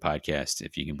the podcast,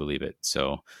 if you can believe it.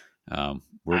 So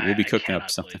we'll be cooking up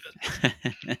something.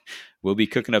 We'll be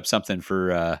cooking up something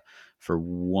for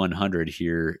 100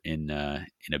 here in a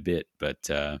bit.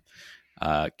 But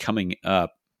coming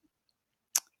up,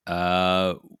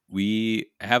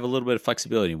 we have a little bit of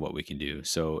flexibility in what we can do.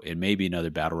 So it may be another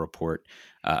battle report.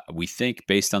 We think,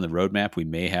 based on the roadmap, we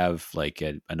may have like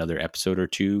another episode or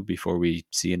two before we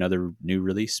see another new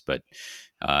release, but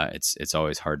it's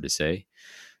always hard to say.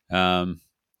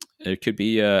 It could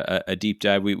be a deep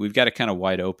dive. We've got it kind of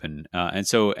wide open, and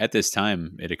so at this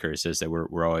time, it occurs to us that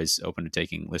we're always open to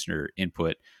taking listener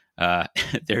input.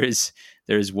 There is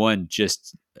one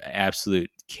just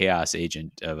absolute chaos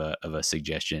agent of a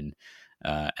suggestion,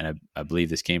 and I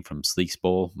believe this came from Sleek's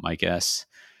Bowl, my guess.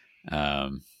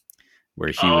 Where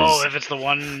he was. If it's the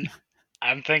one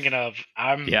I'm thinking of,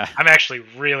 I'm actually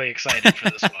really excited for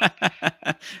this one.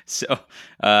 So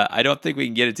I don't think we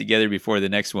can get it together before the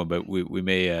next one, but we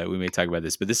may talk about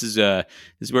this. But this is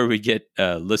where we get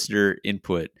listener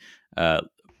input.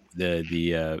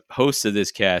 The hosts of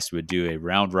this cast would do a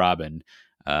round robin,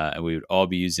 and we would all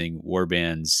be using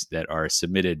warbands that are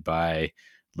submitted by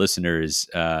listeners,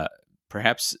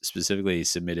 perhaps specifically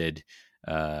submitted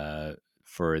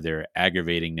for their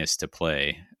aggravatingness to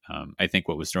play. I think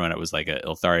what was thrown out was like a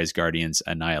Iltharia's Guardians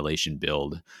Annihilation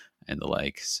build and the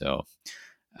like. So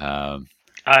I'm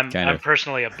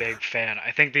personally a big fan.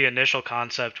 I think the initial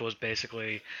concept was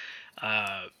basically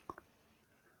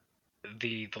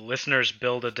the listeners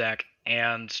build a deck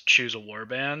and choose a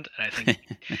warband. And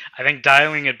I think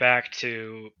dialing it back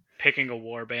to picking a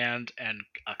warband and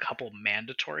a couple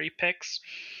mandatory picks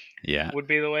would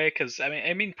be the way, because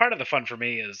I mean part of the fun for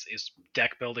me is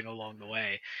deck building along the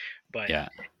way, but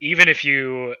even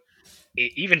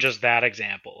just that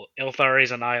example,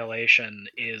 Ilthari's Annihilation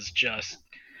is just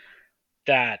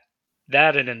that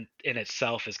in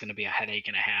itself is going to be a headache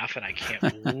and a half, and I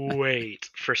can't wait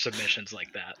for submissions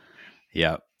like that.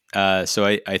 So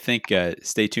I think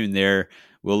stay tuned there.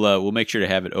 We'll make sure to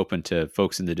have it open to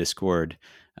folks in the Discord.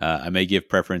 I may give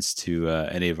preference to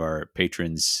any of our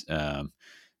patrons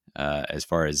as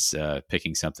far as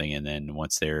picking something, and then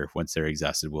once they're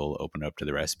exhausted, we'll open up to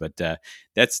the rest. But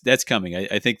that's coming.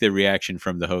 I think the reaction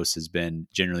from the hosts has been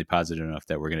generally positive enough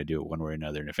that we're going to do it one way or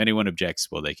another. And if anyone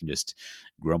objects, well, they can just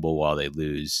grumble while they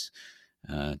lose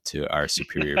to our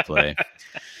superior play.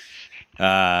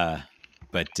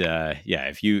 But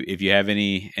if you have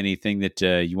anything that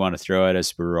you want to throw at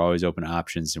us, we're always open to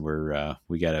options, and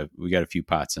we got a few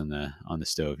pots on the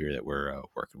stove here that we're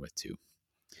working with too.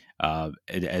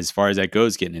 As far as that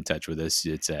goes, getting in touch with us,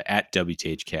 it's at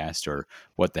WTHcast or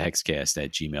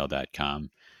whatthehexcast@gmail.com.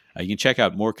 You can check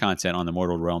out more content on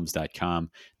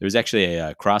themortalrealms.com. There's actually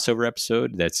a crossover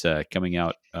episode that's coming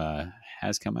out,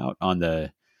 has come out on the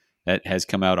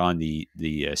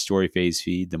Story Phase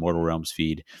feed, the Mortal Realms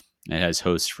feed. It has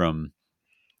hosts from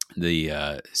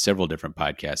the several different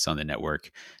podcasts on the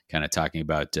network, kind of talking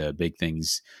about big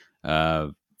things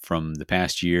from the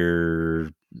past year,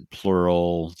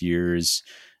 plural years,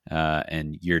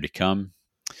 and year to come.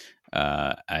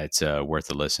 It's worth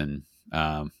a listen.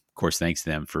 Of course, thanks to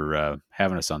them for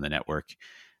having us on the network.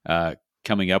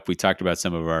 Coming up, we talked about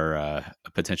some of our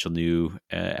potential new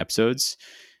episodes.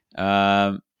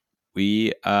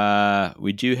 We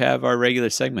do have our regular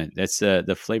segment. That's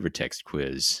the flavor text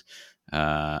quiz.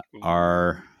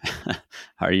 Are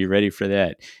you ready for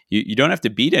that? You don't have to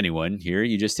beat anyone here.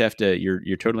 You just have to.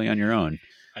 You're totally on your own.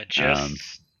 I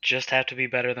just have to be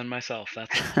better than myself.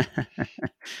 That's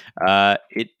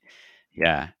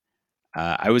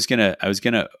I was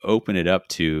gonna open it up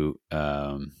to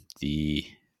the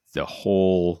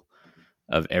whole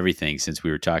of everything, since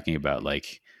we were talking about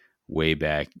like way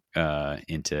back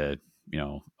into,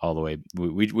 all the way.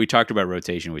 We talked about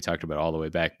rotation. We talked about all the way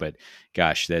back, but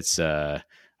gosh, that's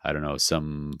I don't know,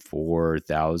 some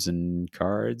 4,000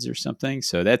 cards or something.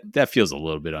 So that feels a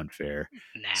little bit unfair.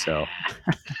 So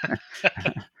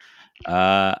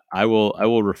Nah. I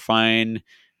will refine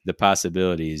the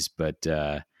possibilities, but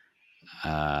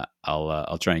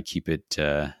I'll try and keep it.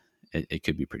 It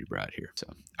could be pretty broad here. So,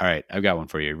 all right, I've got one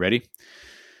for you. Ready?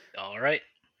 All right.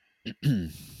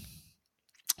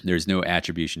 There's no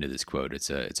attribution to this quote. It's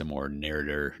a more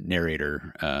narrator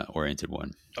oriented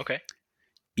one. Okay.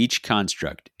 Each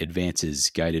construct advances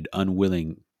guided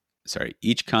unwillingly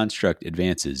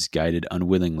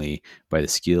by the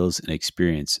skills and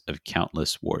experience of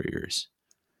countless warriors.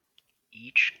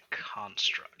 Each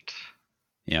construct.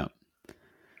 Yeah.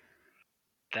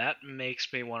 That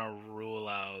makes me want to rule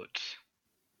out.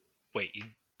 Wait,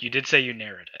 you did say you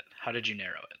narrowed it. How did you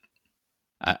narrow it?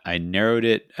 I narrowed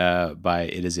it by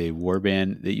it is a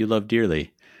warband that you love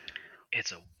dearly.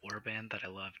 It's a warband that I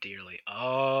love dearly.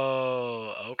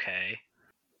 Oh, okay.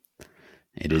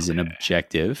 It is an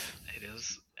objective. It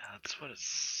is. That's what it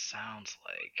sounds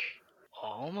like.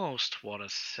 Almost want to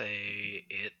say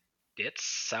it. It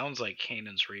sounds like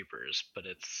Canaan's Reapers, but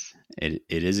it's. It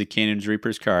is a Canaan's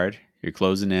Reapers card. You're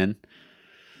closing in.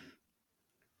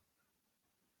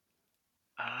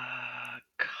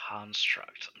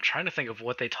 Construct. I'm trying to think of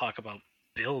what they talk about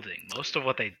building. Most of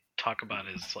what they talk about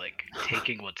is like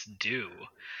taking what's due.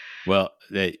 Well,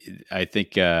 I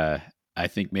think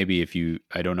maybe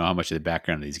I don't know how much of the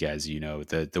background of these guys,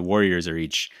 the warriors are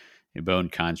each bone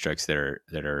constructs that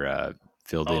are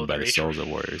filled in by the souls of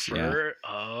warriors.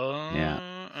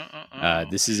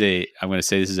 This is I'm going to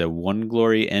say this is a one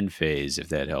glory end phase, if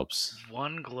that helps.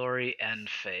 One glory end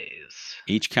phase.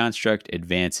 Each construct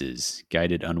advances,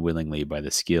 guided unwillingly by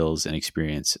the skills and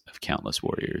experience of countless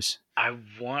warriors.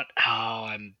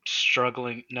 I'm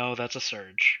struggling. No, that's a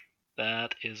surge.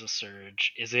 That is a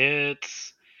surge. Is it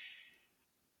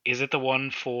the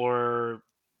one for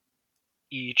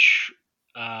each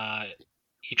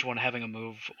one having a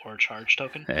move or charge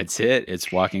token? That's it.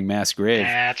 It's Walking Mass Grave.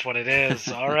 That's what it is.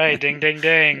 All right, ding, ding,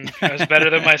 ding. I was better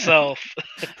than myself.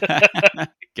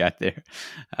 Got there.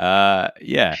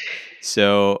 Yeah.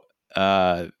 So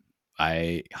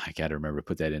I got to remember to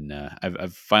put that in.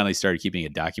 I've finally started keeping a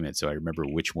document so I remember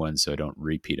which ones so I don't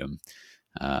repeat them.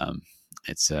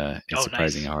 It's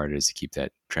surprising how hard it is to keep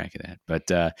that track of that.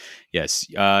 But yes,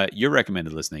 your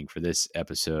recommended listening for this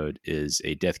episode is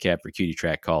a Death Cab for Cutie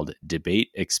track called Debate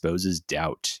Exposes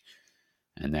Doubt.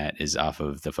 And that is off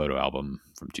of the photo album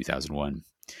from 2001.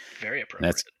 Very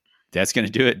appropriate. That's going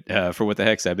to do it for What the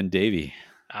Hex. I've been Davey.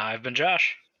 I've been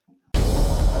Josh.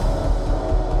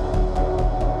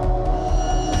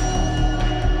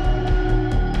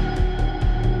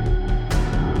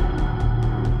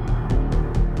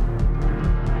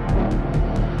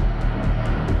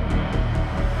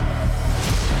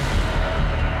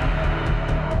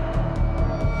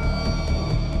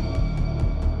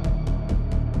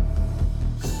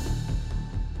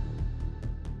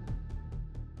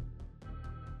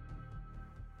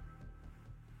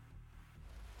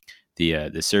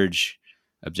 The surge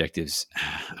objectives.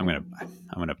 I'm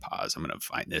gonna pause. I'm gonna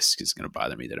find this because it's gonna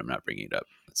bother me that I'm not bringing it up.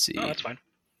 Let's see. Oh, that's fine.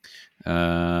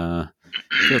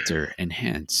 Filter,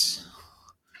 enhance,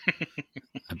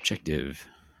 objective,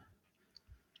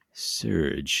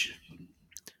 surge,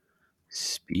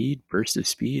 speed, burst of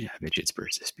speed. I bet you it's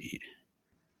burst of speed.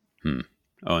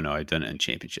 Oh no, I've done it in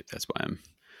championship. That's why I'm.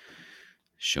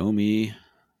 Show me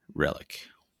relic.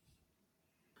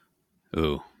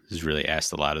 Oh, this has really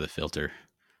asked a lot of the filter.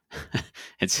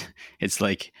 it's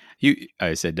like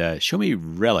I said, show me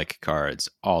relic cards,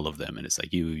 all of them, and it's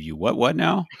like you what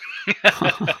now?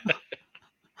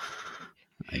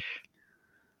 Like,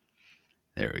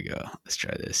 there we go. Let's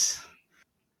try this.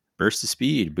 Burst of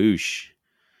speed, boosh.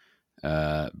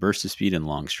 Burst of speed and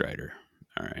long strider.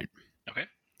 All right. Okay.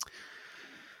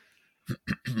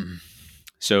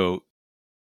 So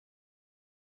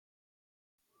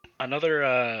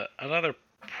another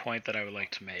point that I would like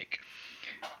to make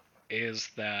is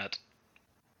that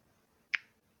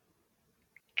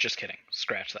just kidding.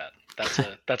 Scratch that.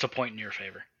 That's a point in your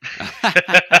favor.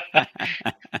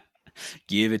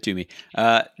 Give it to me.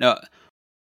 No.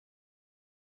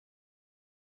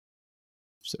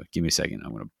 So give me a second.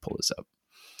 I'm going to pull this up.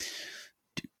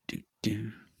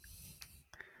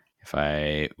 If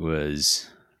I was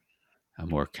a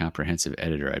more comprehensive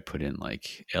editor, I'd put in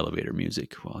like elevator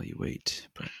music while you wait.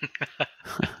 But